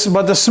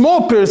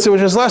small pirza,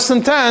 which is less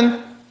than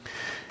 10,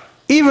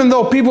 even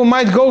though people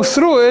might go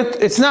through it,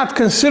 it's not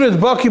considered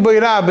Baki B'y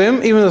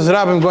Rabim, even though there's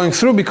Rabim going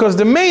through, because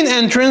the main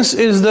entrance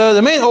is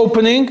the main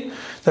opening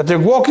that they're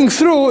walking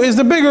through is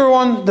the bigger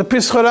one, the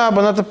Pischa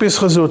Rabba, not the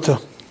Pischa Zuta.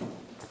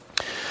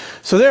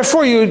 So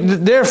therefore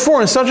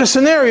in such a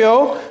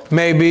scenario,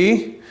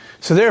 we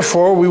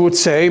would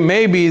say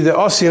maybe the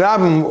Osi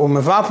Rabim or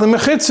Mevatli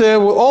Mechitze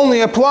will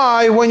only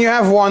apply when you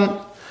have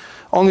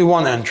only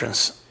one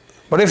entrance.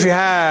 But if you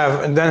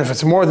have, and then if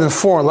it's more than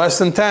 4, less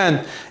than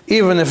 10,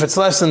 even if it's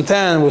less than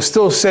 10, we'll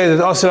still say that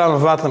Osi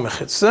Rabim Mevatli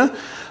Mechitze,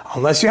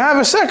 unless you have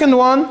a second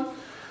one,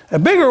 a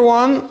bigger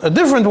one, a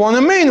different one,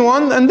 a main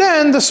one, and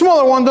then the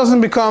smaller one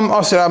doesn't become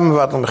Asir Rabim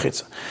Mevatlim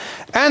Mechitza.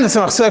 And the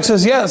Tzemach Tzedek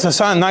says, yeah, it's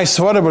a nice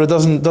sweater, but it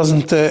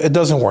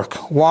doesn't work.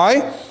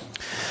 Why?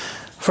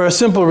 For a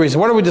simple reason.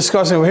 What are we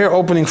discussing? We're here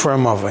opening for a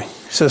Mavai.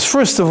 He says,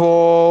 first of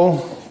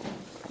all,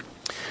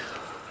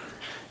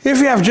 if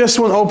you have just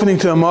one opening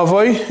to a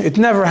Mavai, it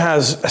never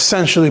has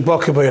essentially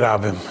Baki by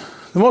Rabim.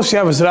 The most you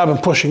have is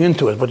Rabim pushing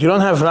into it, but you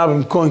don't have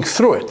Rabim going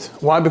through it.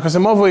 Why? Because a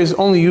Mavai is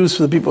only used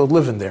for the people that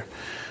live in there.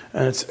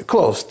 And it's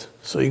closed.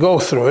 So you go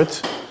through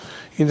it,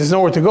 there's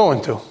nowhere to go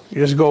into.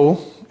 You just go,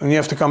 and you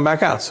have to come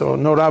back out. So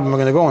no Rabim are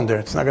going to go in there.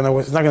 It's not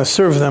going to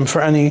serve them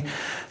for any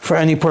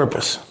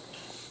purpose.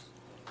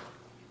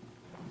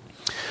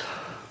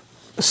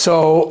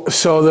 So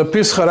the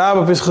Pischa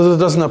Rabba, Pischa Zuz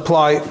doesn't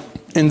apply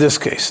in this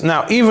case.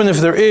 Now, even if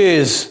there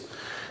is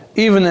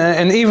Baki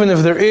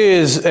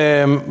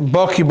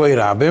by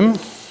Rabim,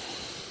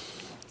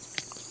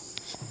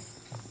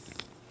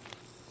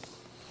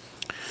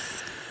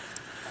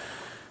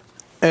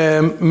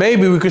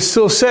 maybe we could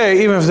still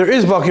say, even if there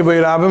is Baki by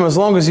Rabim, as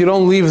long as you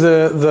don't leave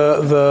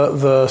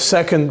the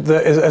second,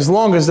 as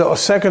long as the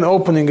second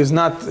opening is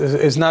not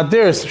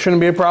there, it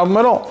shouldn't be a problem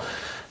at all.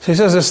 So he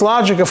says this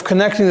logic of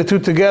connecting the two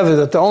together,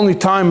 that the only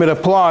time it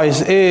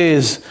applies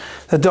is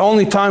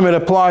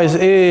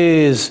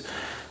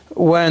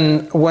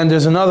when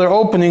there's another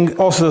opening,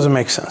 also doesn't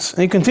make sense.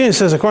 And he continues,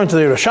 says, according to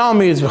the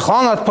Yerushalmi, it's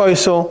B'chanat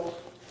Paisel.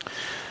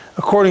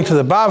 According to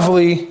the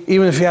Bavli,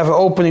 even if you have an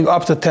opening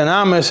up to 10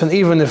 ames, and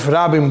even if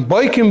Rabim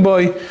Boikim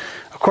Boy,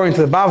 according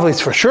to the Bavli,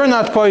 it's for sure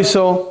not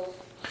Paisel.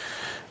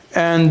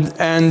 And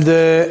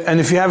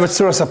if you have it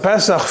Suras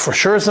HaPesach, for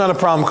sure it's not a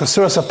problem, because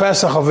Suras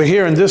HaPesach over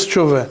here in this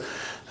tshuva,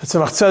 the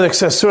Tzemach Tzedek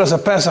says Suras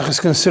HaPesach is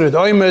considered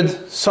Oimed,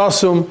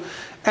 Sasum,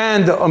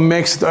 and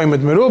makes it Oimed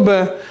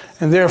Merubeh,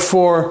 and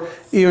therefore,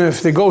 even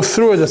if they go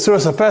through it, the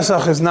Suras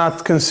HaPesach is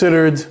not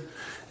considered,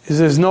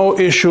 there's no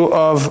issue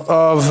of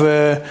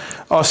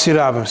Asir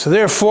Rabim. So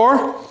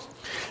therefore,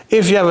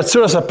 if you have a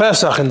Suras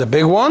HaPesach in the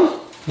big one,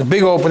 the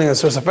big opening of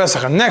Suras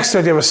HaPesach, and next to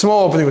it you have a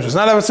small opening which does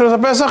not have a Suras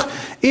HaPesach,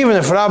 even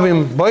if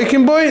Rabim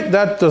Boikim Boy,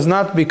 that does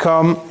not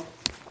become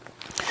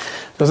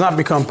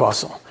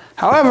possible.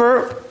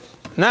 However,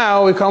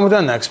 now we come with the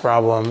next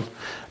problem.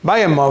 By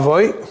a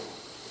Mavoi,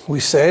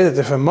 we say that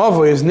if a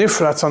Mavoi is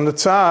nifratz on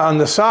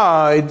the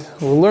side,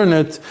 we'll learn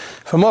it,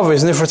 if a Mavoi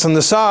is nifratz on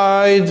the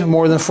side,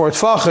 more than 4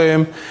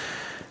 tfachim,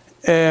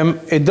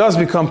 it does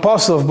become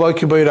possible of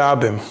Baki by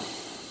Rabim.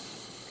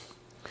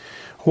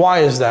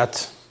 Why is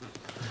that?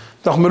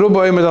 Every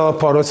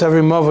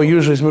Mavoi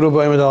usually is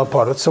Meruba Imed al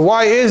Parot. So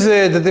why is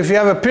it that if you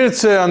have a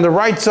pirtze on the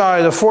right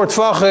side of 4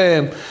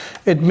 tfachim,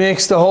 it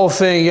makes the whole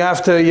thing, you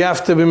have to be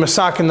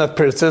masak in that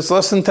pirtze. It's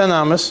less than 10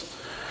 amas.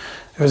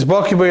 If it's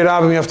Baki by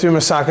Rabim, you have to be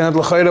masak in it.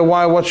 L'chayra,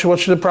 why? What should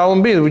the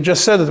problem be? We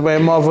just said that by a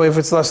Mavoi, if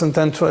it's less than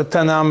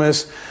 10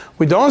 amas,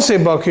 we don't say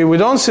Baki, we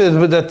don't say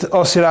that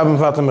Asir Rabim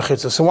Mevatlim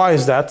Mechitza. So why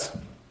is that?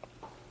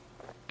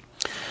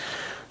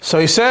 So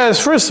he says,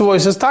 first of all, he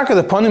says, Taka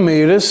the Panim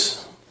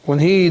Meiris, when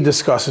he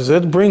discusses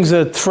it, brings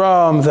it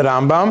from the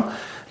Rambam,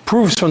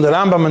 proves from the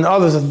Rambam and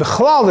others that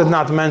Bechlal did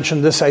not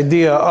mention this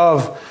idea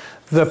of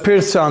the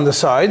pirtza on the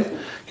side.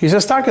 He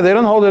says, Taka, they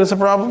don't hold it as a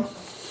problem.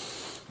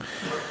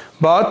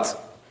 But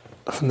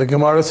from the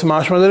Gemara it's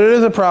mashma that it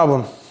is a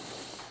problem.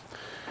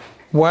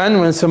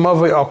 When it's a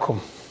Mavoi Akum,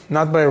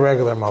 not by a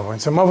regular Mavoi.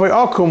 It's a Mavoi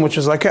Akum, which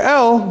is like a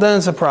L, then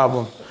it's a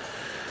problem.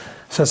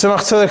 So Tzemach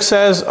Tzedek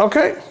says,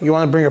 okay, you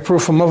want to bring a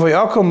proof from Mavoi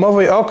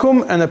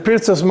Akum, and a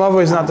pirtzas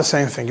Mavoi is not the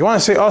same thing. You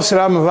want to say Asir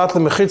Rabim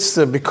Mevatlim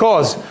Mechitza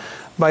because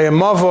by a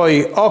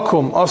Mavoi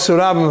Akum, Asir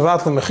Rabim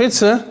Mevatlim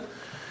Mechitza,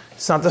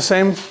 it's not the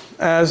same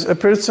as a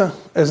pirtza.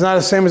 It's not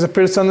the same as a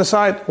pirtza on the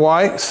side.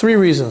 Why? 3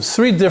 reasons,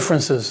 3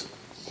 differences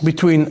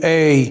between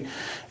a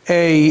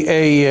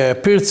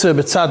pirtza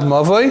b'tzad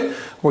Mavoi,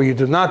 where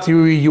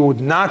you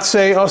would not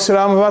say Asir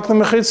Rabim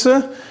Mevatlim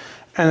Mechitza,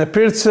 and a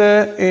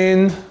pirtza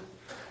and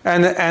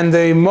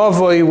a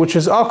Mavoi, which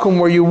is Akum,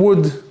 where you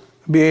would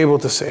be able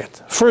to say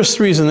it. First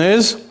reason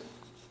is,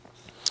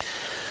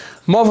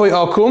 Mavoi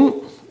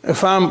Akum,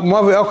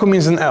 Mavoi Akum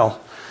means an L.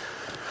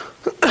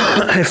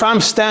 If I'm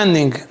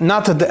standing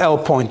not at the L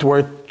point where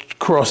it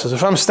crosses,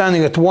 if I'm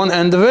standing at one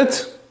end of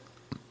it,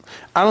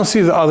 I don't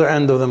see the other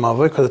end of the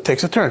Mavoi because it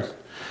takes a turn.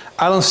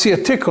 I don't see a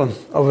tikkun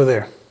over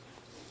there.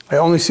 I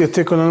only see a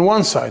tikkun on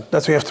one side.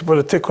 That's why you have to put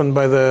a tikkun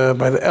by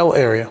the L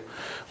area.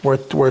 Where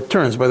it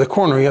turns, by the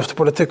corner, you have to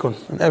put a tikkun.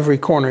 In every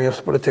corner, you have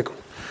to put a tikkun.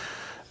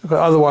 Because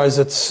otherwise,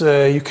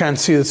 you can't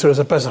see the Suras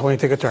HaPesach when you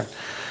take a turn.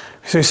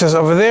 So he says,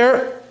 over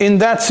there, in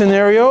that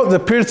scenario, the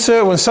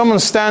pirtza, when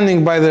someone's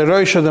standing by the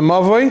Rosh of the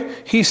Mavoi,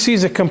 he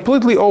sees a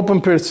completely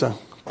open pirtza.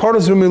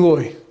 Paruz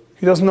v'milui.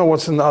 He doesn't know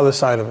what's on the other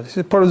side of it. He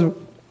says, Paruz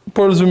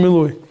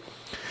v'milui.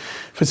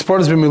 If it's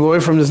Paruz v'milui,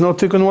 there's no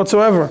tikkun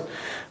whatsoever.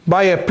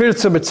 By a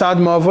pirtza b'tzad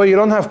Mavoi, you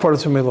don't have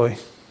Paruz v'milui.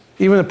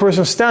 Even a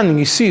person standing,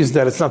 he sees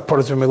that it's not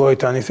Paruz v'milui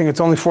to anything.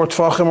 It's only 4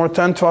 tfachim or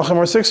 10 tfachim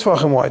or 6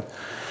 tfachim wide.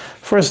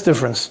 First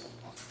difference.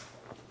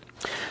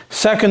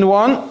 Second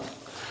one,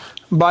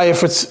 by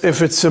if it's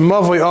a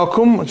Mavoi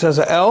Akum, which has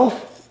a L,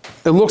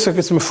 it looks like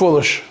it's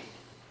mefulish.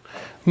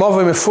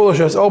 Mavoi mefulish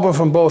is open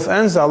from both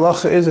ends. The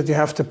halacha is that you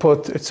have to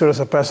put Itzuras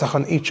HaPesach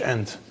on each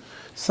end.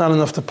 It's not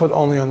enough to put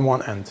only on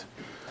one end.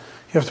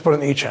 You have to put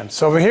on each end.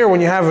 So over here, when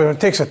you have it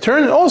takes a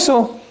turn,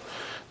 also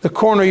the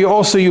corner, you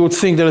would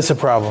think that it's a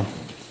problem.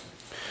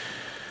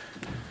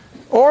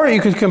 Or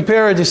you could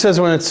compare it. He says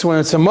when it's a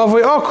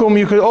Mavoi Akum,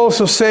 you could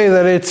also say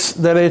that it's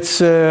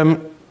a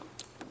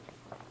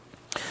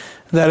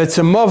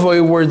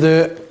Mavoi where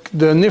the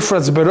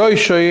Nifratz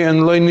Beroishoi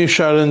and Loi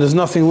Nishar, and there's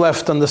nothing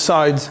left on the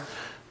sides.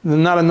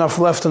 Not enough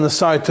left on the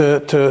side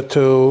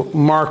to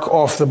mark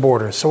off the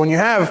borders. So when you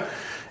have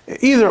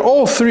either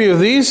all three of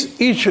these,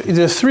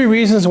 there's three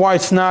reasons why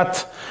it's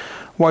not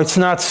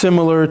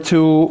similar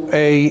to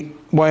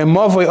why a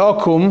Mavoi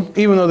Akum,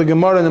 even though the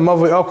Gemara in the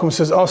Mavoi Akum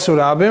says Asur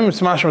Rabim, it's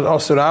mashma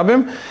Asur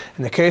Rabim.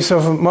 In the case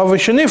of Mavoi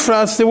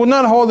Shenifratz, they would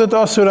not hold it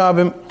Asur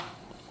Rabim.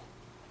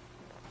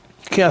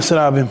 Ki Asur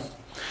Rabim.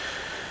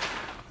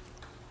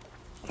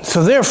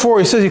 So therefore,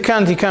 he says you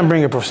can't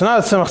bring a proof. So now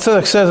the Tzemach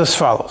Tzedek says as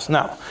follows.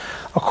 Now,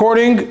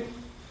 according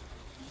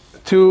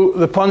to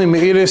the Pani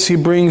Me'iris, he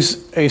brings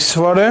a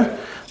svara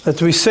that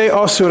we say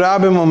Asur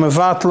Rabim o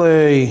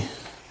mevatle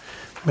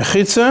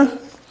mechitza,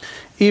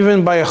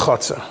 even by a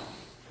chatzer.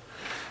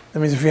 That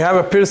means if you have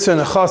a pirza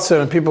and a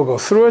chatzer and people go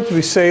through it,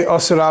 we say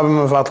Asur Rabim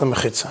o mevatle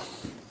mechitza.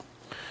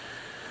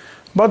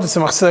 But the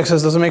Tzemach Tzedek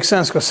says it doesn't make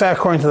sense, because say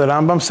according to the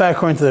Rambam, say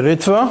according to the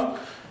Ritva,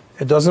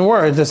 it doesn't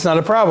work. It's not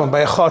a problem. By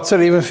a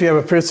chatzer, even if you have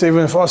a pirza,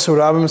 even if Asur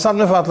Rabim, it's not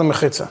mevatle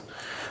mechitza.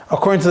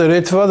 According to the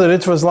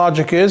Ritva's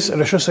logic is,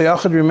 Reshus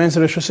HaYachid remains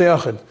a Reshus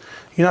HaYachid.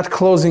 You're not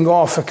closing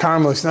off a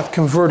carmel, it's not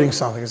converting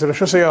something, it's a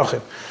Reshus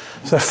HaYachid.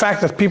 So the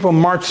fact that people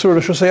march through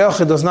Reshus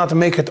HaYachid does not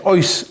make it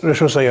Ois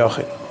Reshus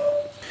HaYachid.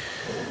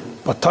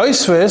 But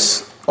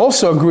Tosfos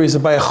also agrees that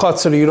by a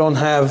Chatzer you don't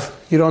have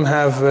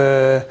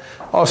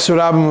Asur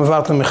Rabim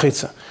Mevatel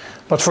Mechitza.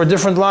 But for a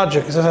different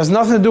logic. It has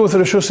nothing to do with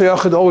Reshus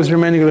HaYachid always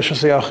remaining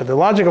Reshus HaYachid. The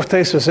logic of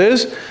Tosfos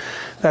is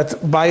that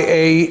by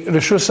a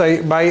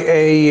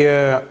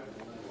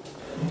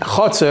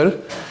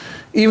Chatzer,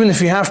 even if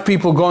you have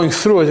people going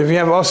through it, if you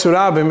have Asur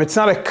Rabim, it's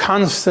not a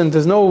constant,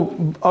 there's no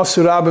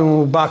Asur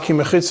Rabim Ubaki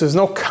Mechitza, there's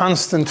no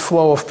constant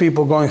flow of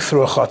people going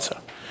through a Chatzer.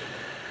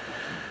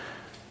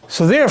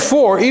 So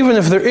therefore, even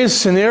if there is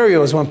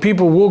scenarios when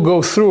people will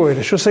go through it,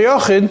 Reshus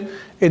HaYachid,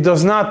 it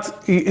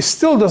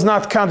still does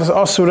not count as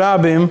Asur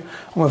Rabim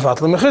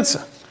Umevatle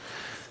Mechitza.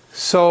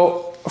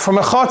 So from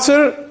a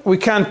Chatzer, we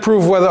can't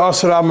prove whether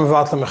Asur Rabim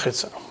Umevatle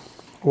Mechitza.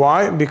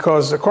 Why?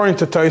 Because according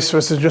to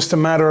Tosfos, it's just a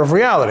matter of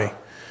reality.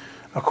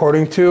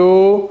 According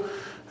to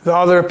the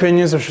other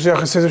opinions, Reshus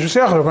HaYachid says Reshus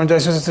HaYachid. According to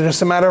Tosfos, it's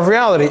just a matter of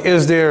reality.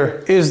 Is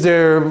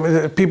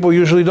there people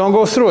usually don't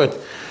go through it.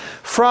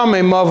 From a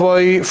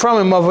Mavoi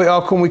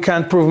Akum, we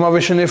can't prove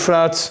Mavoi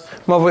Shenifratz,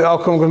 Mavoi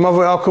Akum, because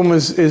Mavoi Akum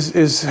has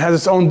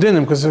its own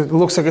dinim, because it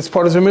looks like it's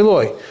part of the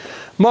Miloi.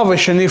 Mavoi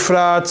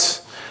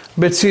Shenifratz,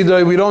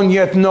 Betzidoi, we don't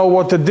yet know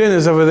what the din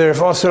is over there, if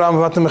Asur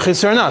Rabim Mevatel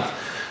Mechitza or not.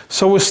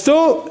 So we're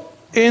still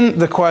in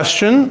the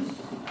question,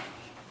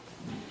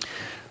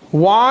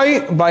 why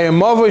by a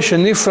Mavoi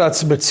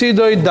Shenifratz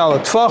Betzidoi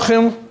Dalet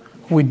Tfachim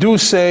we do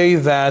say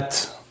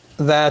that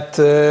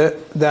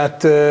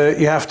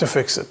you have to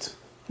fix it.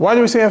 Why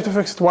do we say you have to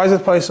fix it? Why is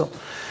it paisel?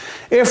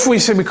 If we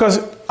say, because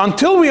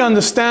until we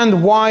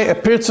understand why a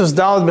pirtzas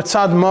Dalet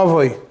Betzad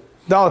Mavoi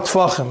Dalet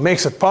Tfachim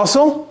makes it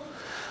paisel,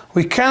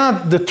 we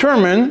cannot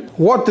determine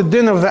what the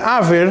din of the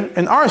Avir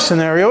in our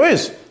scenario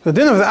is. The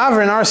din of the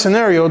Avir in our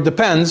scenario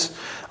depends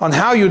on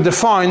how you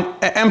define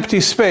an empty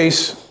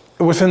space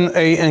within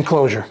an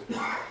enclosure.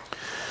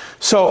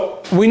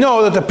 So we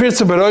know that the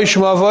Pirza Beroish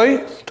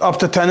Mavoi up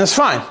to 10 is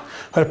fine.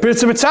 But a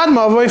Pirza Betzad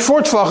Mavoi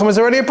 4 Tfachim is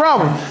already a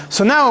problem.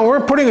 So now when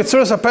we're putting a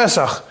Tzuras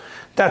HaPesach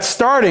that's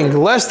starting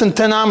less than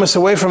 10 amas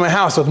away from a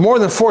house, but more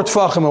than 4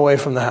 Tfachim away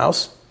from the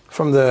house,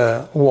 from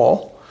the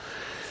wall,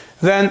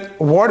 then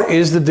what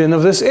is the din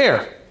of this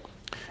air?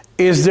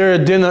 Is there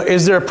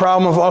a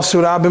problem of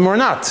Asur Rabim or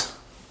not?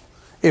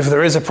 If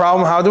there is a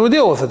problem, how do we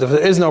deal with it? If there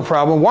is no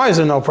problem, why is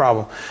there no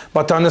problem?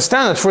 But to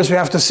understand it, first we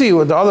have to see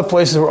what the other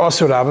places were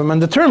Asur Rabim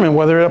and determine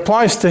whether it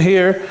applies to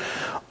here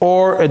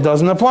or it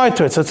doesn't apply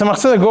to it. So Tzemach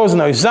Tzedek goes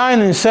in Zion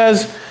and he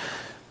says,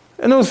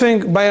 a new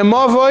thing, by a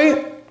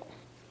Mavoi,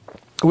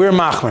 we're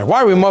Machmir.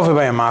 Why are we Mavoi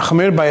by a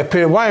Machmir?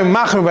 Why are we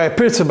Machmir by a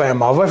Pirza by a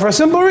Mavoi? For a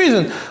simple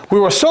reason. We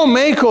were so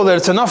mekel that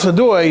it's enough to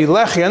do a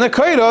Lechi and a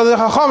Kaira. The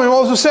Chachamim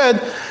also said,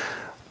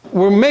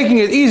 we're making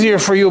it easier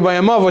for you by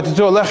a Mavoi to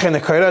do a Lechi and a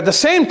Kaira. At the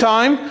same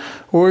time,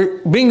 we're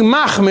being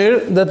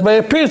Machmir that by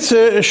a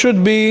Pirza it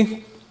should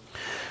be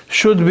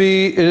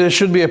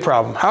a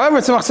problem. However,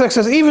 Tzemach Tzedek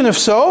says, even if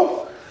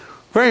so,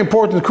 very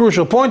important,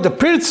 crucial point, the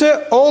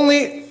Pirza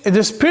only,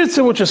 this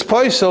Pirza which is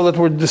paisel that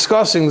we're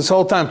discussing this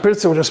whole time,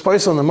 Pirza which is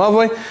paisel in the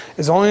Mavoi,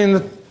 is only in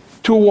the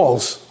 2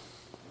 walls,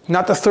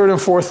 not the 3rd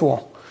and 4th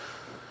wall.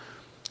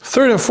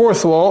 3rd and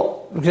 4th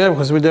wall,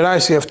 because with the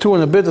rice you have 2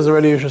 and a bit, is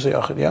already Reshus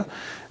HaYachid, yeah?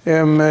 You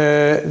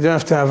don't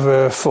have to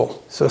have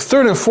full. So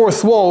 3rd and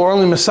 4th wall are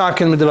only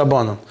Mesakin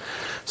Midrabanan.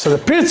 So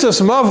the Pirzas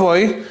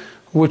Mavoi,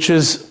 which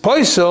is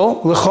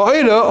paisel,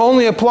 l'cha'ira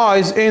only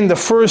applies in the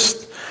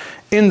first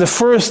in the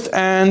first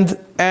and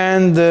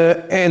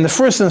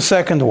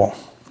second wall.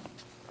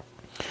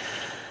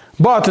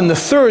 But in the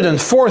third and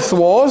fourth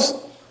walls,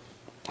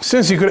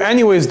 since you could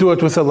anyways do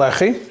it with a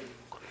lechi,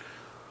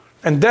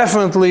 and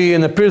definitely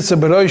in the pirza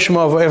beroish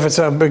mavoi, if it's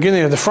a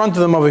beginning at the front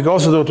of the mavoi, you can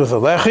also do it with a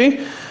lechi.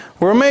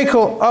 We're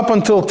mekel up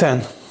until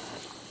 10.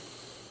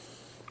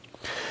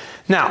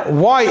 Now,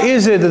 why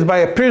is it that by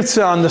a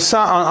pirza on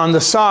the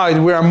side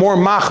we are more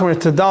machmer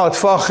to dalet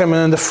fachim,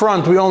 and in the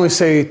front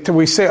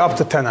we say up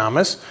to 10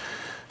 amas?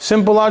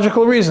 Simple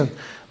logical reason.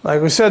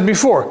 Like we said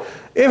before,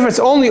 if it's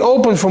only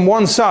open from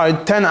one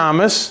side, 10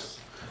 amas,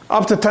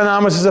 up to 10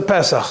 amas is a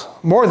Pesach.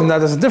 More than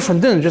that, it's a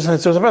different din, just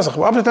as it's a Pesach.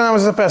 But up to 10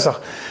 amas is a Pesach.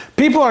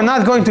 People are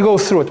not going to go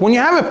through it. When you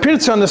have a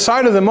pirza on the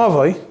side of the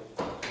mavoi,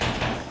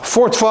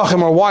 4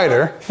 tfachim or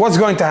wider, what's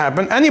going to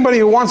happen? Anybody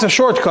who wants a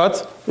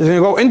shortcut is going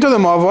to go into the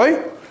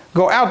mavoi,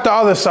 go out the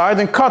other side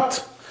and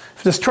cut.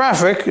 If there's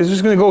traffic, it's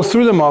just going to go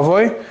through the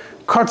mavoi,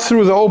 cut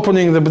through the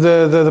opening,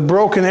 the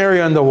broken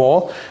area in the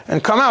wall,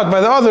 and come out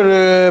by the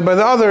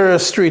other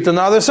street on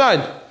the other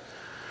side.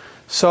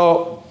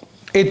 So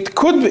it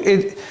could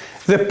be,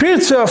 the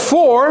pirza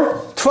 4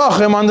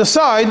 tfachim on the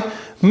side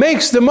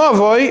makes the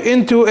mavoi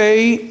into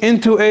a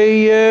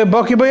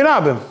baki by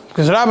rabbim,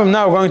 because rabbim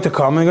now are going to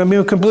come and going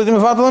to be completely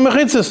mevatel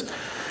mechitzas.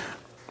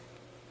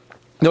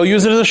 They'll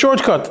use it as a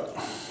shortcut.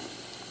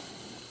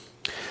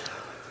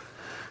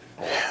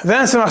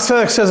 Then the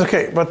Tzedek says,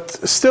 okay, but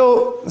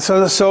still,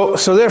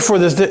 so therefore,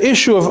 there's the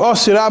issue of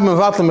osir rabbim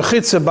mevatel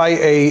mechitza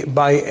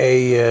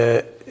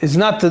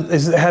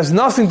has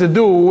nothing to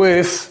do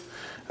with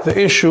the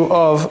issue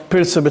of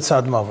pirza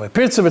b'tzad mavoi.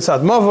 Pirza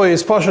b'tzad mavoi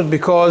is pashut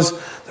because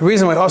the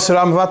reason why osir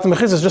rabbim mevatel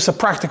mechitza is just a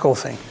practical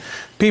thing.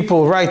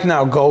 People right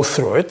now go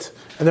through it,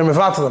 and they're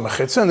mevatel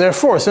mechitza, and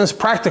therefore, since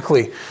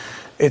practically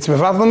it's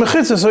mevatel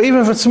mechitza, so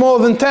even if it's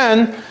smaller than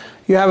 10,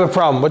 you have a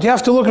problem. But you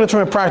have to look at it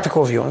from a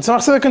practical view. And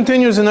Tzedek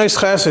continues in Eis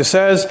Ches, he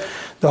says,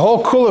 the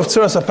whole kul of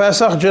Tzuras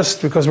HaPesach,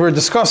 just because we're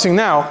discussing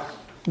now,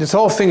 this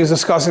whole thing is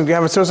discussing, you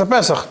have a Tzuras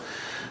HaPesach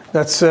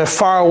that's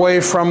far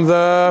away from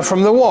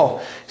the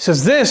wall. He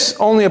says this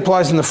only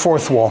applies in the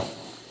fourth wall.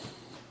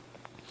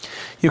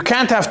 You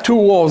can't have 2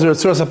 walls that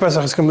Tzuras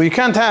HaPesach is complete. You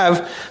can't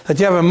have that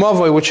you have a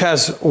mavoi which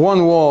has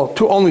 1 wall,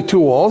 only 2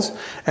 walls,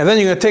 and then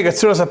you're going to take a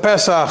Tzuras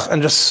HaPesach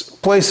and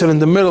just place it in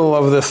the middle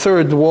of the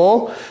 3rd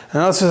wall, and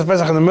another Tzuras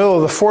HaPesach in the middle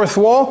of the 4th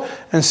wall,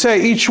 and say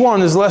each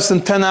one is less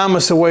than 10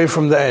 amas away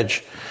from the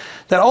edge.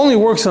 That only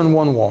works on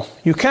 1 wall.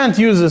 You can't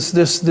use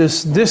this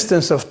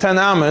distance of 10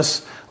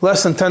 amas,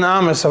 less than 10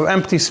 amas of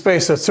empty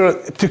space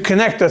to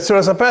connect the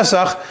Tzuras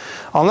HaPesach,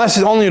 unless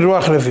it's only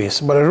Ruach Revis.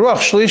 But a Ruach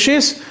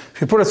Shlishis, if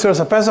you put a Tzuras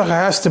HaPesach, it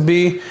has to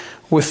be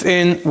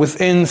within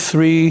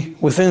 3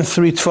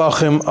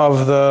 tfachim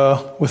of the,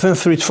 within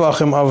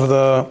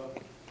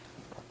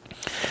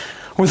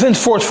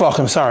 4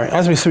 tfachim, sorry. It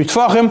has to be 3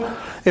 tfachim.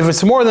 If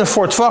it's more than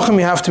 4 tfachim,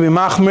 you have to be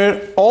machmir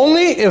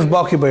only if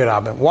baki by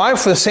rabbim. Why?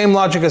 For the same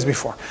logic as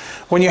before.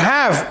 When you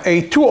have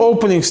 2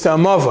 openings to a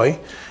mavoi,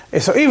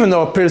 so even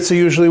though a pirza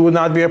usually would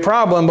not be a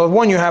problem, but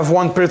when you have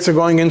 1 pirza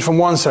going in from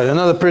one side,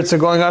 another pirza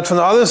going out from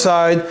the other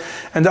side,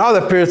 and the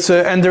other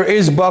pirza, and there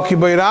is baki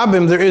by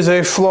rabbim, there is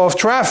a flow of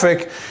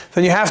traffic,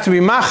 then you have to be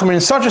machmir. In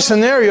such a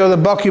scenario, the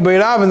baki by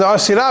rabbim, the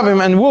asi rabbim,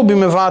 and will be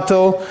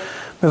mevatel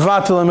and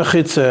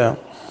mechitza.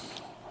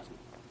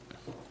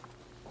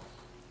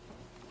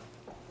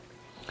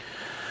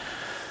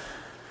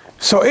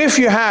 So if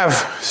you have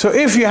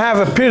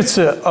a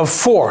pirza of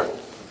 4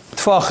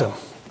 tfachim,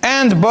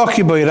 and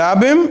baki by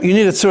rabbim, you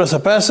need a Tzuras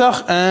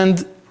HaPesach, and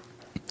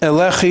a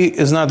lechi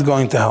is not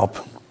going to help.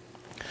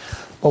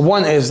 But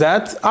one is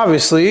that,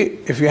 obviously,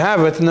 if you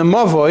have it in a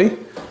mavoi,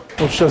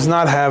 which does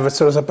not have a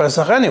Tzuras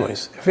HaPesach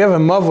anyways. If you have a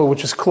mavoi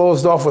which is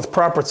closed off with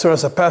proper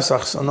Tzuras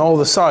HaPesachs on all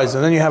the sides,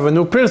 and then you have a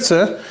new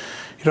pirza,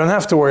 you don't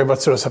have to worry about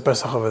Tzuras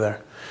HaPesach over there.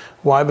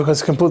 Why? Because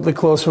it's completely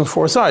closed from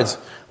 4 sides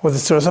with the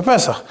Tzuras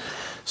HaPesach.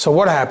 So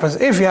what happens?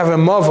 If you have a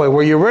mavoi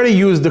where you already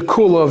used the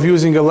kula of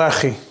using a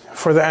lechi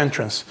for the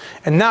entrance,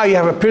 and now you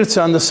have a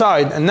pirza on the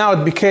side, and now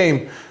it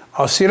became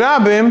asi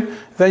rabbim,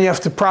 then you have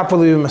to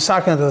properly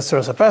masaken to the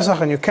Tzuras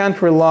HaPesach, and you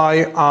can't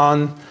rely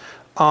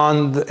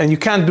and you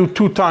can't do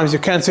 2 times. You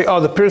can't say, oh,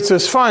 the pirza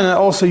is fine, and I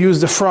also use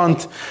the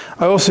front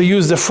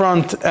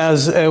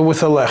as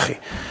with a lechi.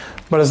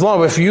 But as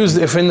long as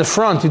if in the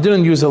front you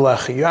didn't use a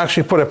lechi, you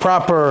actually put a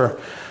proper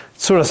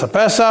Tzuras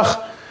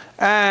HaPesach,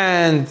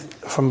 and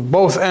from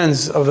both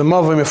ends of the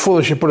mavoi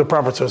mefulish you put a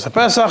proper Tzuras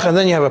HaPesach, and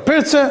then you have a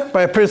pirza.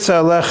 By a pirza,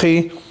 a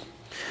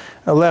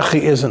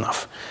lechi is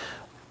enough.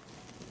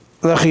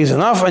 Lechi is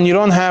enough, and you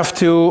don't have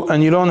to.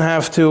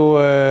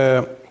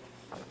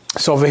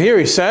 So over here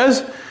he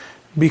says,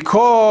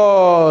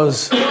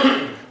 because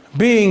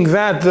being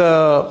that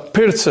the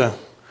pirza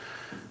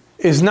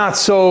is not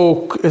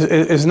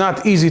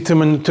easy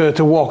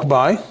to walk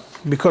by,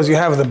 because you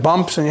have the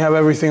bumps and you have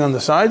everything on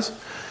the sides.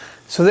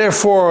 So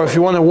therefore, if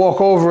you want to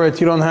walk over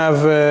it, you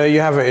have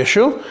an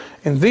issue.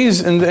 In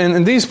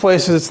these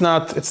places, it's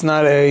not a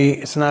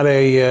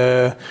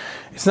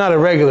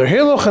regular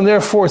hiluch, and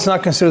therefore it's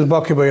not considered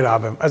baki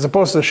b'irabim, as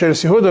opposed to the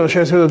Sheres Yehuda. The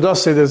Sheres Yehuda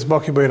does say that it's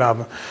baki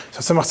b'irabim.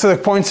 So Tzemach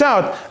Tzedek points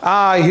out,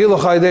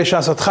 hiluch ha'idei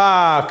shasat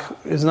chak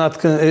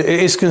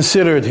is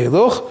considered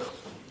hiluch.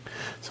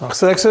 So Tzemach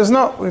Tzedek says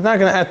no, we're not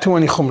going to add too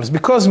many chumras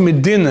because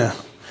midina.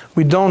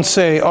 We don't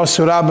say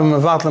asur rabim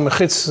mevatle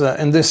mechitza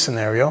in this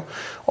scenario.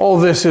 All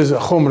this is a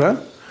chumrah.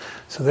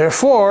 So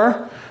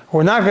therefore,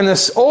 we're not going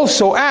to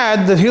also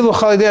add that hiluch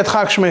ha'idei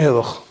chak shmei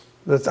hiluch.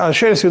 That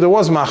Sheres Yehuda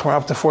was machmer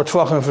up to 4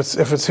 tvachim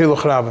if it's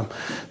hiluch rabim.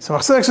 So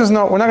Tzedek says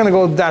no, we're not going to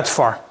go that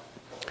far.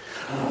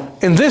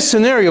 In this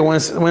scenario, when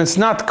it's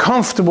not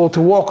comfortable to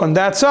walk on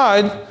that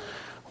side,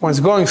 when it's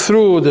going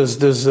through,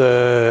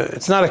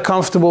 it's not a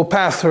comfortable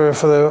path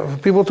for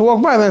people to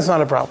walk by, then it's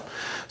not a problem.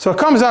 So it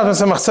comes out that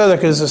Tzemach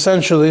Tzedek is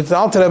essentially, the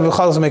Alter Rebbe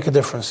doesn't make a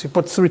difference. You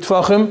put 3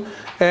 tvachim,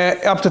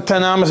 up to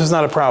 10 amas is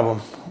not a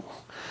problem.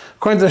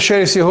 According to the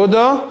Sheres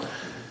Yehuda,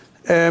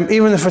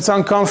 even if it's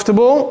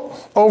uncomfortable,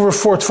 over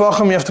 4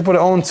 tvachim you have to put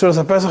your own tzuras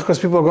HaPesach because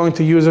people are going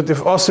to use it. If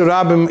asur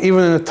rabim,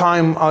 even in the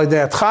time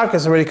al-idei atchak,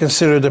 is already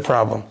considered a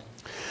problem.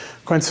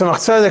 According to Tzemach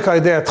Tzedek,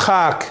 al-idei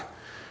atchak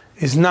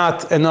is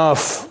not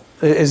enough,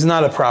 is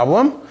not a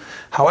problem.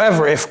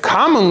 However, if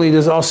commonly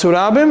there's asur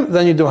rabim,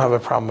 then you do have a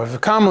problem. If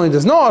commonly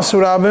there's no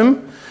asur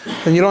rabim,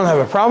 then you don't have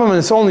a problem, and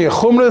it's only a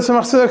chumrah that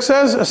Tzemach Tzedek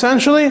says,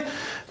 essentially,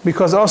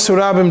 because asur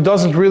rabim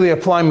doesn't really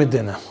apply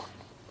medina.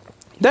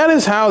 That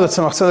is how the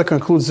Tzemach Tzedek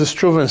concludes this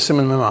tshuva in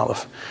Siman Mem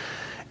Aleph.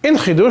 In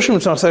Chidushim, the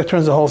Tzemach Tzedek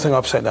turns the whole thing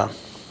upside down.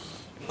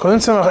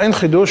 Because in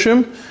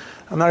Chidushim,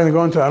 I'm not going to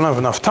go into it, I don't have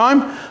enough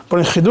time, but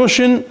in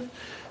Chidushim,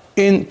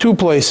 in 2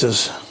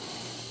 places.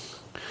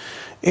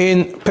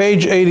 In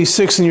page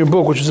 86 in your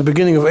book, which is the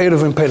beginning of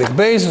Eiruv Perek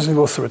Beis, I'm going to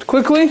go through it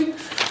quickly,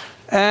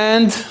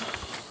 and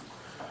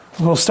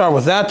we'll start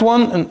with that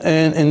one.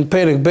 And in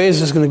Perek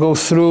Beis, it's going to go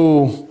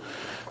through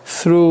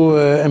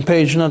in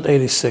page, not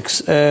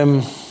 86,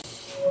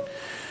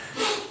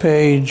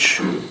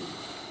 page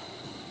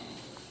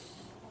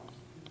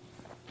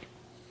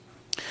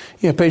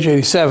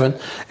 87,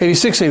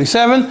 86,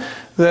 87,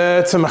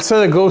 the Tzemach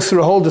Tzedek goes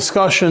through a whole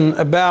discussion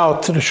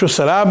about Reshus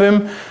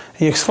HaRabim.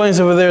 He explains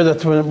over there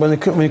that when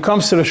it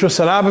comes to Reshus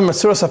HaRabim,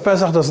 Tzuras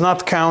HaPesach does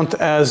not count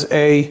as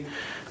a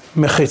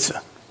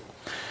mechitza.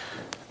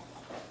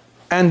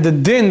 And the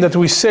din that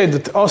we say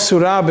that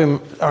asur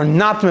rabim are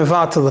not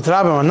mevatel, that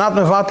rabim are not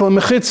mevatel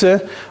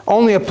mechitza,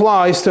 only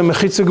applies to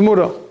mechitza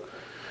gemura.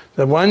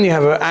 That when you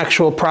have an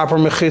actual proper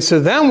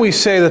mechitza, then we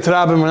say that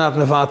rabim are not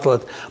mevatel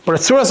it. But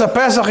Tzuras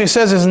HaPesach, he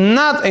says, is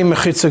not a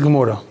mechitza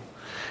gemura.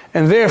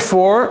 And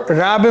therefore,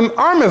 rabim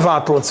are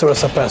mevatel at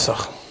Tzuras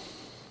HaPesach.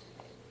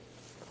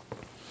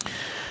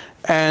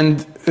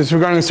 And it's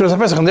regarding Tzuras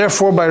HaPesach, and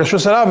therefore by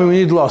Reshus HaRabim we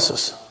need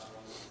losses.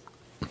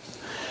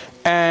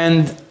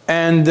 And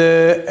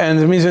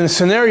it means in a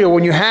scenario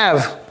when you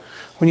have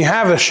a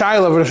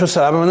shaila of Reshus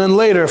HaRabim, and then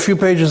later, a few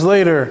pages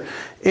later,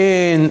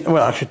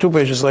 2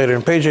 pages later,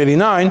 in page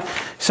 89, it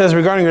says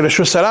regarding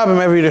Reshus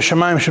HaRabim, every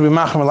Reshamayim should be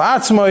machmer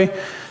la'atzmoi,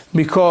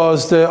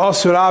 because the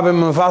asur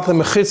rabim mevatel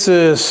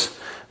mechitzas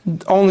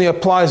only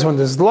applies when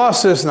there's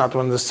losses, not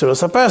when there's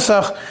Tzuras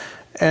HaPesach.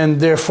 And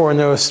therefore in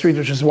a street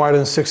which is wider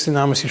than 16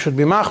 amos, you should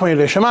be machmer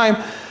le'shamayim.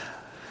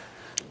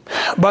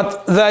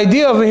 But the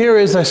idea over here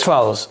is as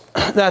follows,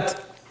 that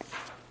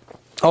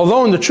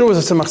although in the Tshuvas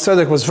of Tzemach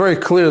Tzedek was very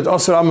clear that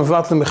asur rabim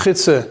mevatel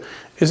mechitza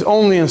is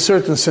only in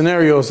certain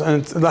scenarios,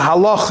 and the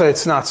halacha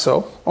it's not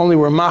so, only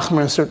we're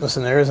machmer in certain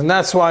scenarios, and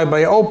that's why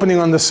by opening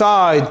on the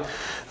side,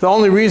 the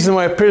only reason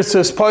why a pirza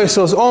is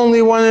paisel is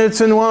only when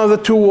it's in one of the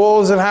 2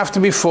 walls that have to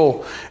be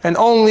full. And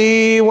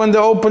only when the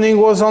opening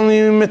was only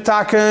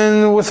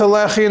mitaken with a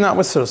lechi, not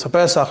with Tzuras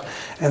HaPesach.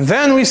 And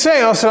then we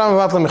say, asur rabim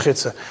mevatel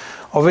mechitza.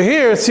 Over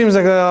here, it seems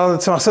like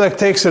Tzemach Tzedek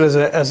takes it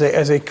as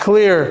a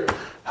clear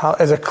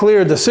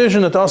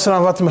decision that asur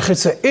rabim mevatel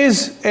mechitza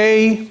is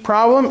a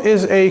problem,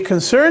 is a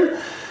concern.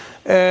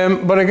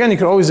 But again, you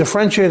can always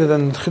differentiate it,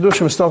 and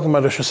Chidushim is talking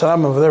about Reshus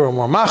HaRabim over there, we're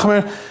more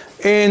machmer.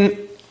 In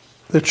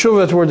the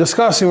tshuva that we're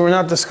discussing, we're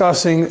not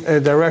discussing a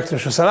direct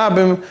Reshus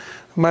HaRabim.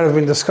 We might have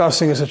been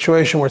discussing a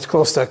situation where it's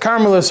close to a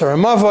Carmelis or a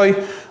מבוי,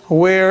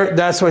 where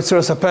that's why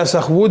Tzuras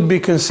HaPesach would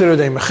be considered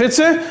a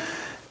mechitza,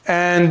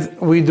 and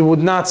we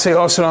would not say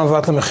asur rabim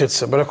mevatel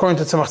mechitza. But according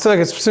to Tzemach Tzedek,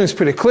 it seems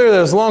pretty clear that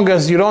as long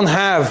as you don't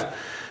have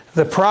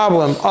the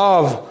problem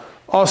of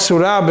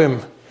asur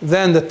rabim,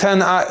 then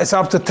it's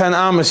up to 10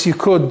 amos, you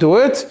could do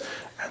it.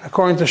 And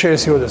according to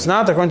Sheres Yehuda, it's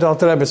not. According to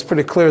Alter Rebbe, it's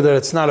pretty clear that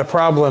it's not a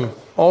problem.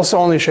 Also,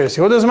 only Sheres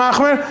Yehuda is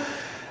machmer,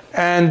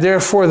 and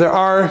therefore there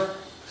are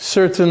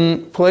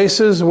certain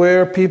places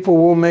where people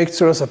will make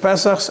Tzuras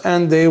HaPesachs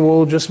and they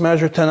will just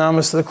measure 10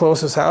 amos to the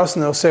closest house,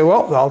 and they'll say,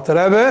 well, the Alter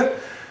Rebbe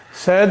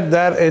said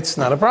that it's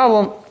not a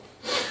problem.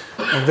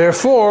 And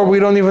therefore, we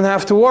don't even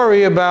have to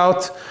worry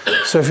about,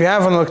 so if you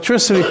have an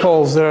electricity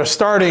poles that are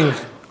starting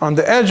on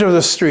the edge of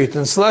the street,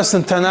 and it's less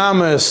than 10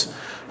 amos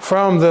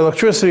from the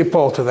electricity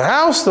pole to the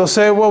house, they'll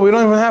say, well, we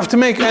don't even have to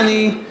make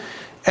any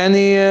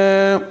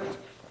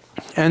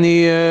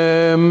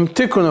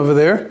tikkun over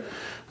there.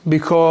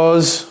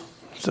 because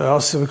you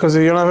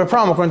don't have a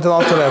problem according to the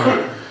Alter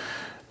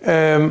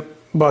Rebbe.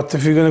 But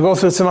if you're going to go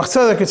through the Tzemach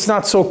Tzedek, it's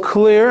not so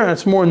clear and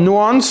it's more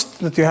nuanced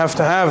that you have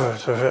to have it.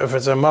 So if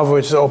it's a Mavoi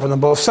which is open on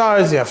both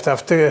sides, you have to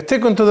have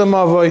tikkun to the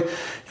Mavoi.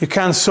 You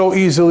can't so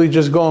easily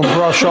just go and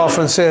brush off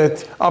and say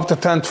it up to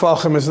 10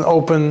 Tvachim is an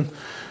open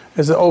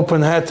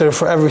heter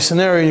for every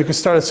scenario. You can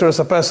start at Tzuras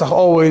HaPesach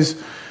always,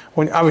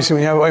 when you have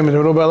Oimed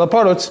Merubah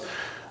Laparutz,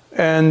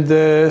 and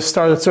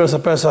start at Tzuras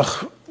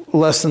HaPesach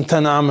less than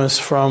 10 amas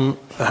from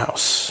the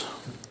house.